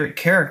right, favorite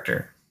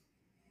character.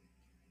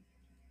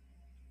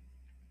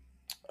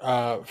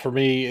 For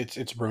me,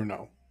 it's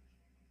Bruno.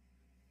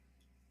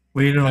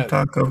 We don't That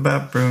talk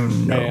about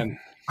Bruno. man,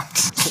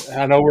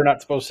 I know we're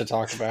not supposed to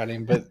talk about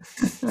him, but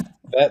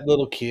that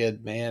little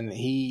kid, man,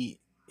 he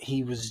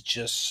was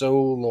just so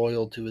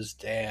loyal to his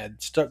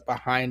dad, stuck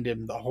behind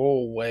him the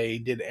whole way,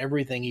 did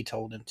everything he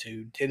told him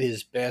to, did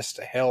his best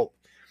to help.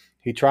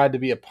 He tried to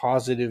be a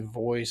positive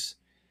voice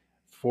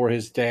for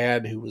his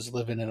dad who was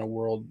living in a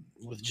world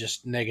with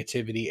just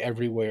negativity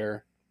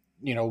everywhere,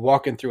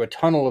 walking through a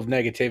tunnel of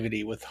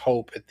negativity with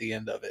hope at the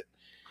end of it.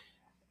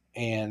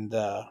 And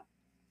that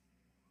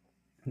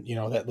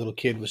little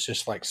kid was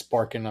just like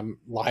sparking a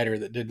lighter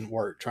that didn't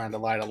work, trying to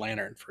light a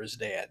lantern for his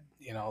dad.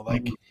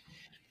 Like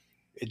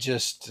it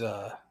just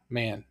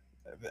man,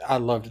 I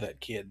loved that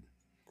kid,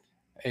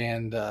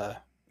 and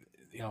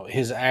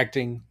his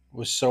acting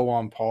was so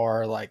on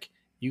par. Like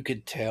you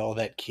could tell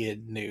that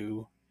kid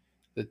knew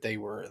that they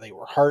were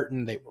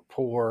hurting, they were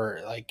poor.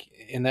 Like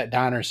in that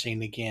diner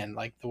scene again,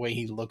 like the way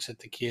he looks at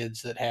the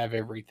kids that have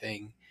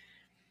everything,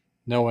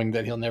 knowing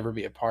that he'll never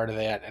be a part of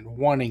that and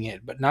wanting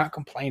it, but not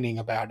complaining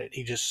about it.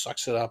 He just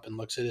sucks it up and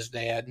looks at his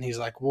dad, and he's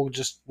like, we'll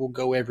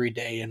go every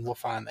day and we'll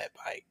find that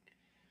bike.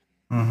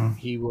 Hmm.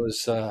 He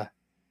was Antonio's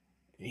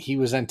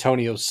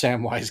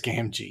Samwise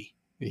Gamgee.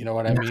 You know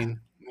what I Yeah. mean?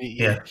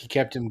 Yeah. He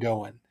kept him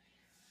going,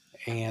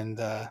 and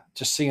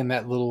just seeing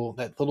that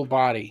little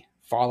body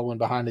following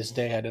behind his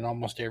dad in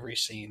almost every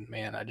scene,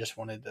 man, I just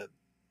wanted to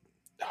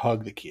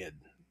hug the kid.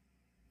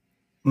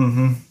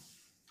 Hmm.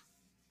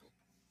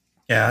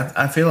 Yeah.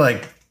 I feel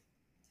like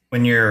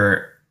when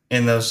you're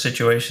in those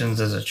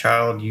situations as a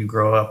child, you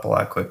grow up a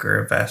lot quicker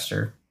and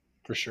faster.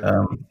 For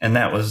sure. And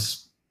that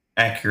was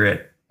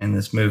accurate in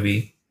this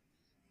movie.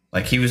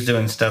 Like he was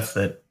doing stuff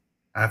that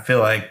I feel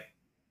like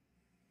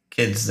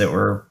kids that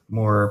were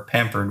more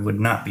pampered would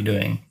not be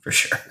doing for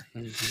sure.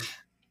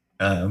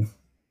 Hmm.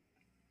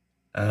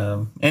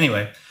 Um,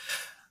 anyway,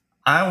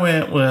 I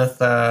went with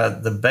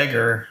the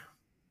beggar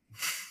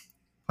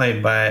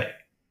played by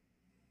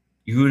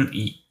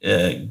Giulio.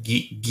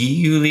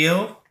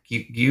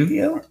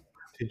 Giulio?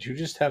 Did you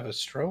just have a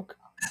stroke?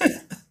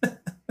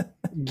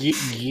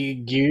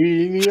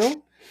 Giulio? I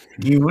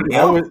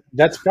Giulio? would.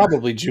 That's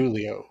probably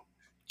Julio.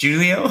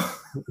 Giulio?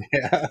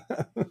 Yeah,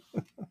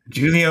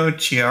 Giulio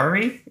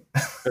Chiari?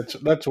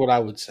 that's what I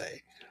would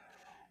say.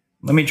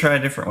 Let me try a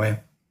different way.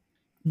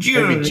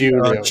 Maybe Giulio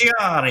Julio.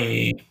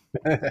 Chiari.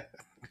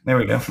 There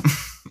we go.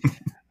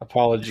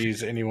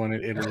 Apologies, anyone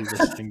in Italy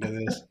listening to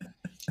this.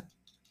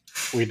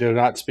 We do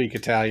not speak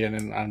Italian,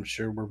 and I'm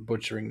sure we're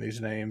butchering these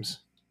names.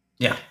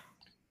 Yeah.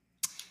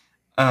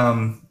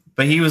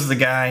 But he was the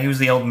guy, he was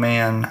the old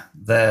man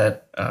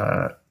that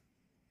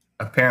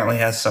apparently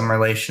has some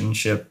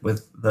relationship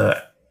with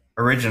the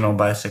original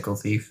bicycle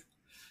thief.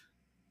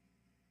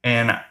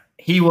 And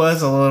he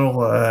was a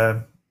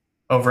little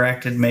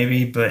overacted,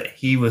 maybe, but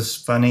he was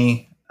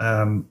funny.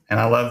 And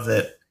I love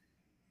that.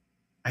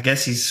 I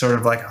guess he's sort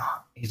of like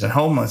he's a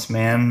homeless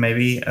man,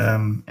 maybe,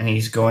 and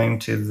he's going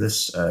to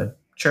this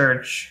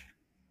church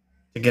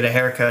to get a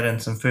haircut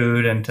and some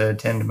food and to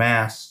attend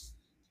mass.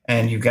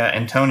 And you've got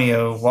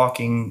Antonio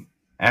walking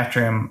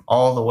after him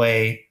all the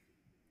way,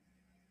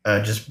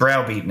 just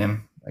browbeating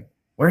him. Like,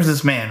 where's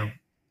this man?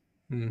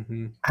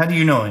 Mm-hmm. How do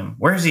you know him?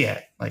 Where's he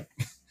at? Like,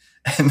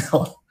 and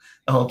the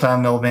whole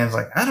time the old man's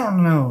like, I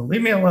don't know.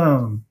 Leave me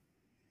alone.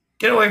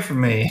 Get away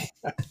from me.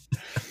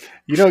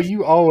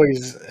 You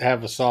always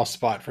have a soft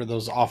spot for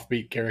those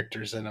offbeat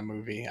characters in a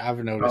movie. I've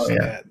Oh noticed yeah,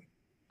 that.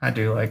 I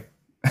do. Like,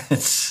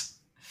 it's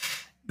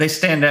they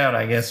stand out,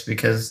 I guess,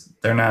 because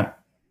they're not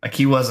like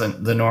he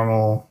wasn't the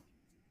normal.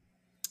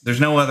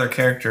 There's no other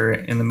character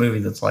in the movie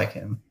that's like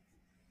him,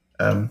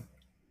 um,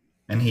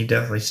 and he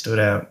definitely stood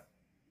out.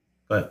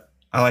 But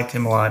I liked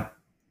him a lot,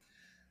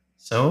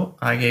 so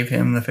I gave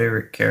him the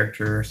favorite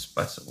character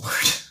spice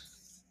award.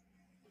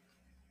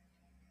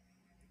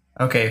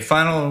 Okay,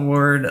 final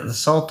award, the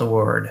Salt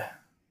Award.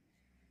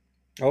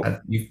 Oh,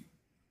 You,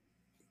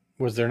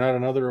 was there not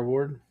another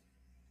award?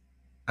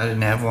 I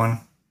didn't have one.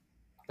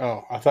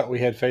 Oh, I thought we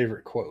had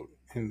favorite quote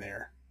in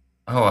there.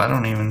 Oh, I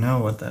don't even know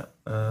what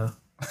that.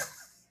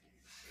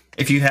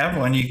 If you have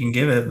one, you can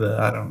give it, but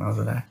I don't know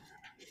that I.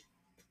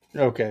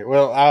 Okay,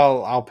 well,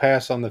 I'll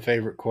pass on the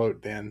favorite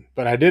quote then.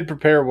 But I did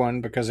prepare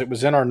one because it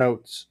was in our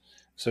notes.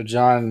 So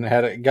John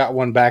got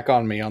one back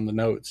on me on the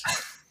notes.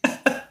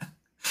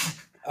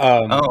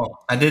 Oh,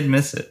 I did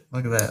miss it.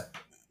 Look at that.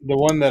 The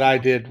one that I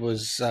did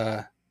was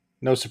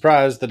no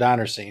surprise, the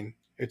diner scene.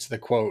 It's the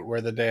quote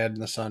where the dad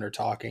and the son are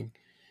talking,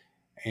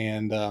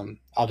 and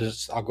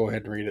I'll go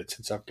ahead and read it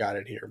since I've got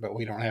it here. But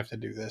we don't have to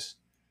do this.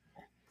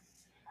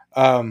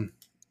 Um,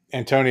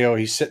 Antonio,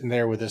 he's sitting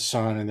there with his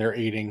son, and they're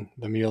eating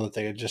the meal that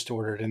they had just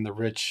ordered in the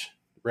rich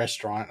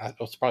restaurant.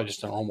 It's probably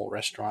just a normal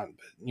restaurant,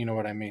 but you know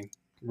what I mean.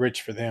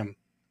 Rich for them.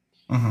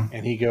 Hmm.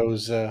 And he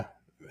goes,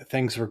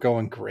 things were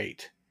going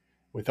great.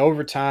 With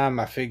overtime,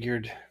 I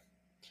figured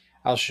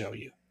I'll show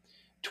you.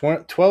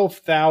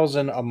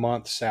 12,000 a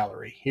month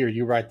salary. Here,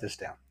 you write this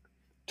down.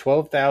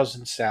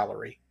 12,000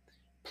 salary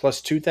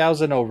plus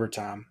 2,000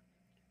 overtime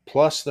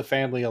plus the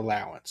family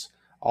allowance.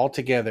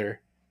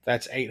 Altogether,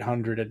 that's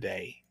 800 a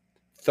day.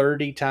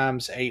 30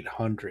 times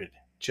 800.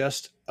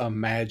 Just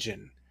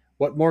imagine.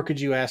 What more could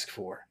you ask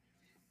for?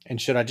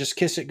 And should I just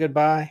kiss it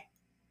goodbye?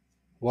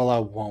 Well, I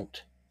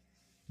won't.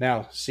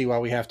 Now, see why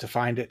we have to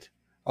find it?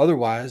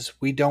 Otherwise,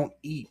 we don't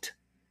eat.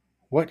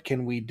 What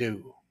can we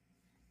do?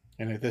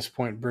 And at this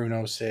point,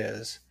 Bruno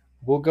says,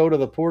 we'll go to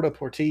the Porta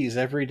Portis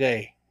every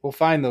day. We'll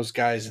find those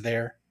guys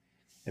there.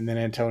 And then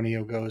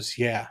Antonio goes,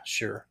 yeah,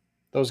 sure.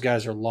 Those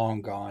guys are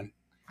long gone.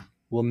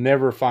 We'll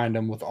never find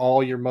them with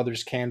all your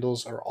mother's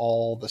candles or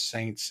all the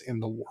saints in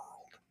the world.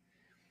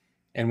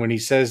 And when he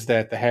says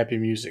that, the happy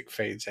music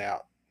fades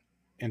out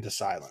into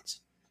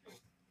silence.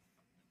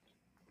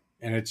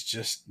 And it's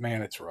just,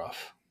 man, it's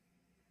rough.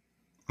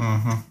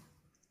 Mm-hmm.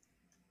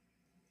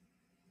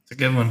 It's a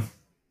good one.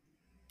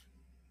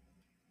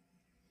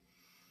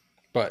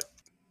 But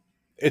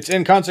it's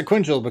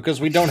inconsequential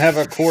because we don't have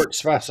a Quartz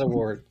Spice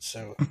Award.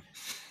 So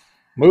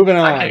moving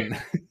I can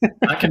on.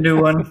 I can do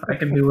one. I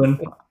can do one.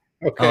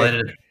 I'll Okay.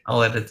 edit.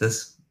 I'll edit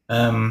this.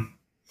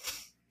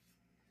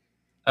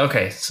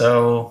 Okay,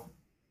 so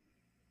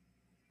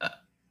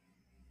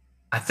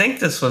I think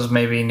this was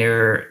maybe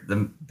near the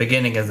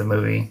beginning of the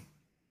movie.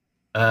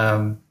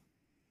 Um,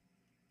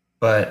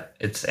 but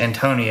it's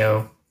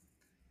Antonio.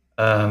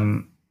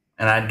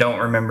 And I don't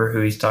remember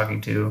who he's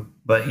talking to,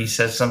 but he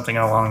says something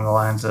along the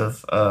lines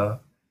of,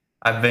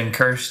 "I've been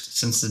cursed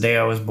since the day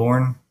I was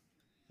born."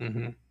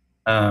 Mm-hmm.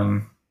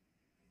 Um,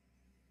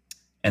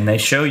 and they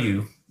show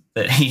you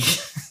that he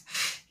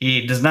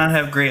he does not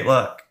have great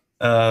luck.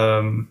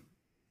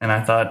 And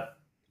I thought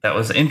that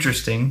was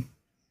interesting.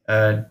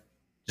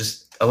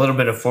 Just a little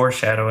bit of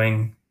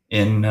foreshadowing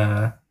in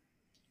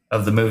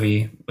of the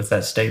movie with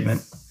that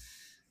statement,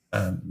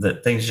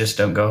 that things just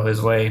don't go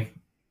his way.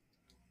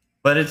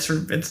 But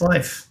it's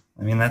life.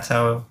 I mean, that's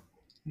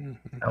Mm-hmm.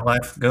 how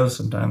life goes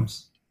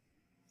sometimes.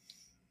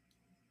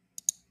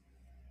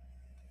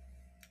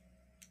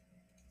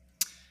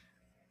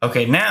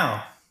 Okay,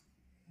 now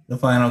the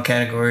final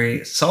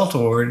category, Salt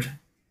Award.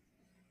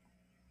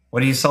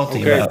 What are you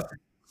salty Okay. about?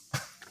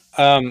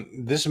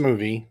 This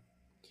movie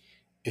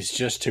is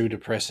just too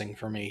depressing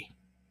for me.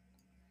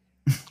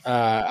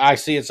 I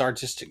see its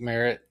artistic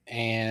merit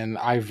and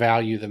I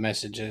value the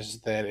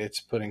messages that it's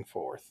putting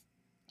forth.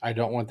 I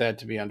don't want that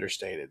to be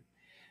understated.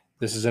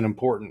 This is an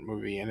important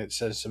movie and it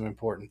says some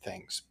important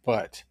things,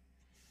 but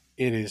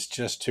it is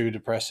just too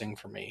depressing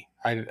for me.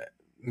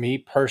 Me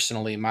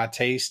personally, my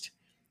taste,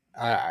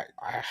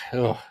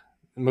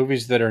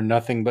 movies that are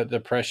nothing but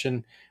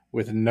depression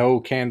with no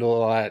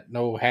candlelight,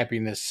 no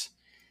happiness,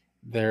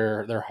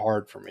 they're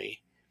hard for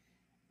me.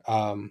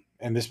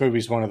 And this movie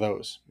is one of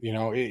those. You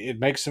know, it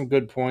makes some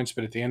good points,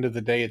 but at the end of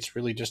the day, it's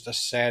really just a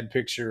sad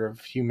picture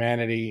of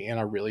humanity in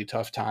a really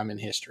tough time in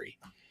history.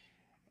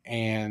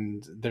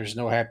 And there's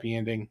no happy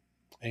ending.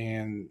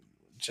 And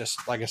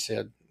just like I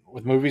said,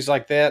 with movies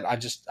like that,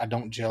 I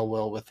don't gel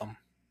well with them.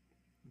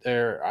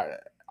 They're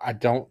I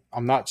don't.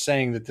 I'm not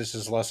saying that this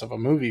is less of a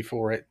movie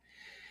for it.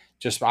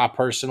 Just I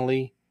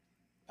personally,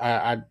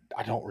 I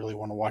don't really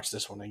want to watch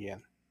this one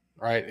again.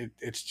 Right?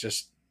 It's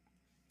just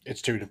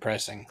it's too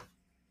depressing.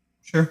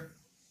 Sure.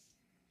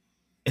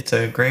 It's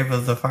a Grave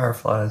of the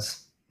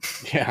Fireflies.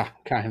 Yeah,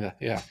 kind of.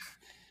 Yeah.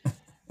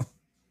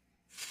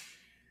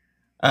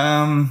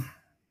 Um,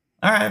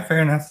 all right, fair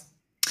enough.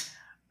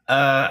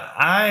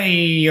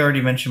 I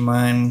already mentioned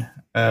mine,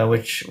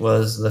 which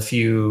was the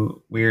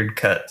few weird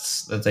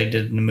cuts that they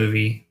did in the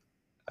movie.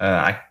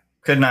 I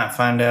could not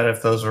find out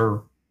if those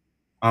were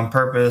on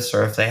purpose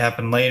or if they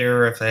happened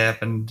later or if they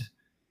happened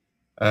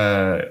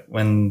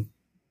when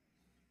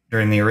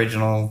during the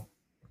original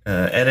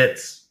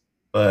edits.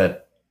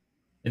 But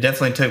it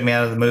definitely took me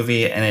out of the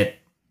movie, and it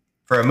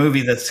for a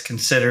movie that's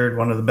considered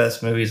one of the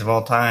best movies of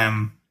all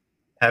time,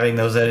 having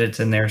those edits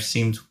in there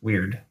seems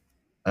weird.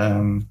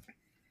 Um,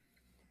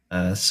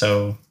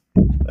 so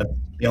that's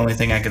the only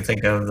thing I could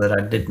think of that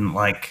I didn't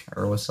like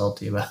or was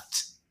salty about.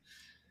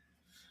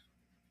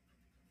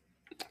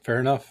 Fair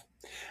enough.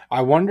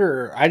 I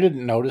wonder. I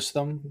didn't notice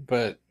them,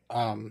 but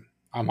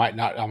I might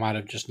not. I might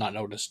have just not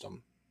noticed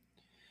them.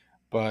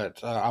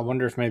 But I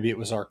wonder if maybe it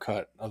was our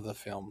cut of the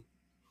film.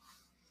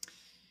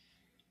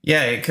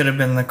 Yeah, it could have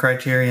been the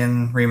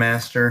Criterion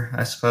remaster,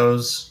 I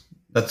suppose.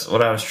 That's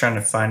what I was trying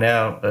to find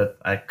out, but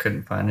I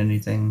couldn't find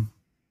anything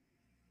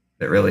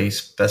that really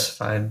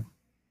specified.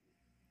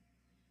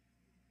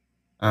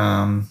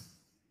 Um,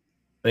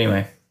 but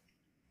anyway,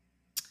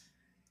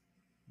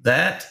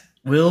 that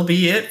will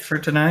be it for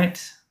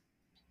tonight.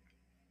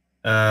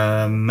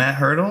 Matt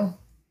Hurdle,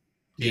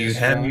 do you Yes,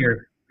 have John.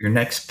 your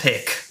next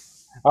pick?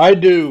 I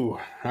do.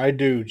 I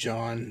do,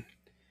 John.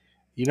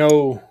 You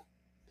know,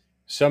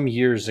 some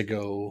years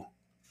ago,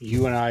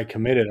 you and I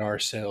committed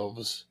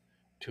ourselves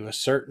to a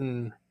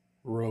certain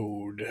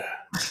road.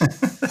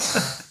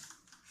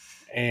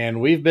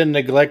 And we've been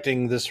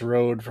neglecting this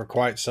road for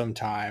quite some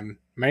time,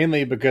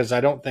 mainly because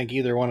I don't think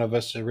either one of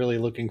us are really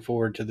looking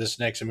forward to this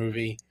next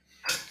movie.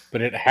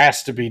 But it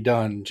has to be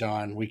done,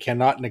 John. We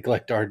cannot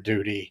neglect our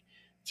duty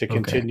to Okay.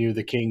 continue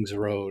the King's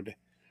Road.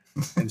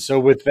 And so,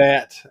 with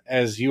that,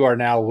 as you are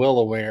now well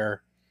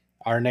aware,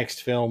 our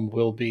next film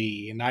will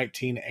be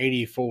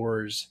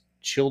 1984's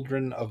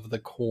Children of the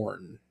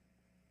Corn.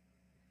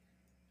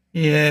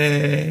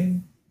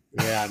 Yay.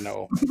 Yeah, I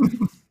know.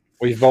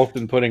 We've both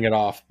been putting it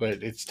off,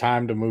 but it's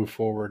time to move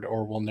forward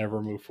or we'll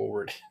never move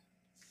forward.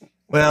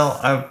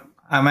 Well,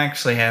 I'm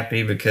actually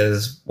happy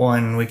because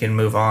one, we can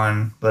move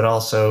on, but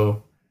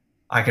also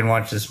I can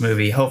watch this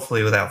movie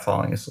hopefully without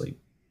falling asleep,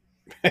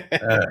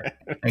 uh,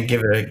 and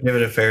give it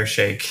a fair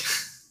shake.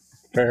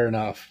 Fair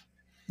enough.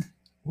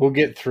 We'll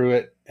get through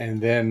it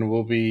and then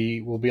we'll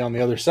be on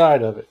the other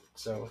side of it.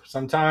 So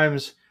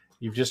sometimes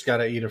you've just got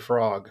to eat a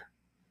frog.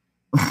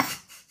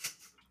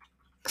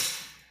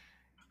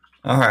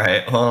 All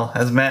right. Well,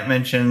 as Matt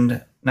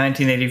mentioned,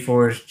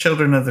 1984's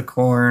Children of the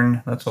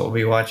Corn. That's what we'll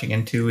be watching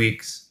in 2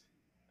 weeks.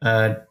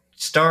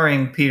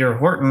 Starring Peter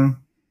Horton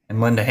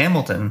and Linda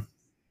Hamilton.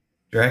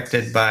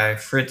 Directed by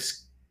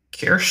Fritz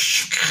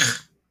Kirsch.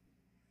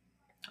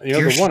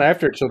 The one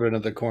after Children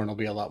of the Corn will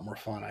be a lot more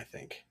fun, I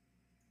think.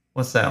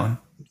 What's that one?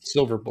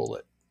 Silver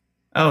Bullet.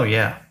 Oh,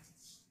 yeah.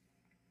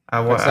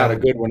 That's not a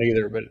good one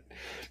either, but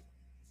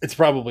it's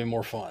probably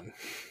more fun.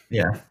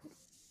 Yeah.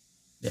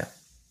 Yeah.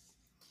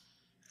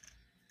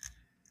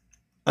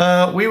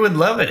 We would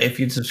love it if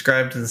you'd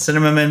subscribe to the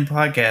Cinema Men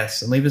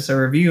podcast and leave us a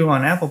review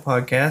on Apple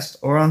Podcasts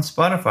or on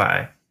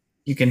Spotify.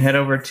 You can head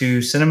over to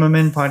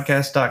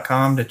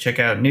cinemamenpodcast.com to check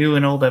out new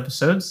and old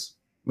episodes.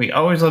 We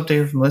always love to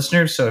hear from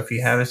listeners, so if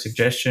you have a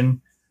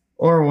suggestion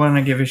or want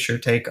to give us your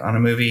take on a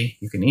movie,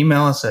 you can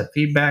email us at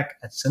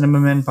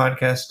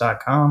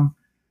feedback@cinemamenpodcast.com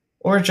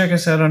or check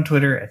us out on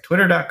Twitter at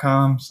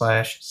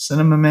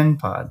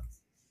twitter.com/cinemamenpod.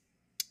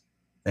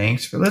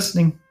 Thanks for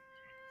listening.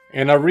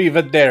 And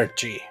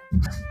arrivederci.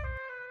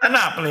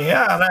 Napoli.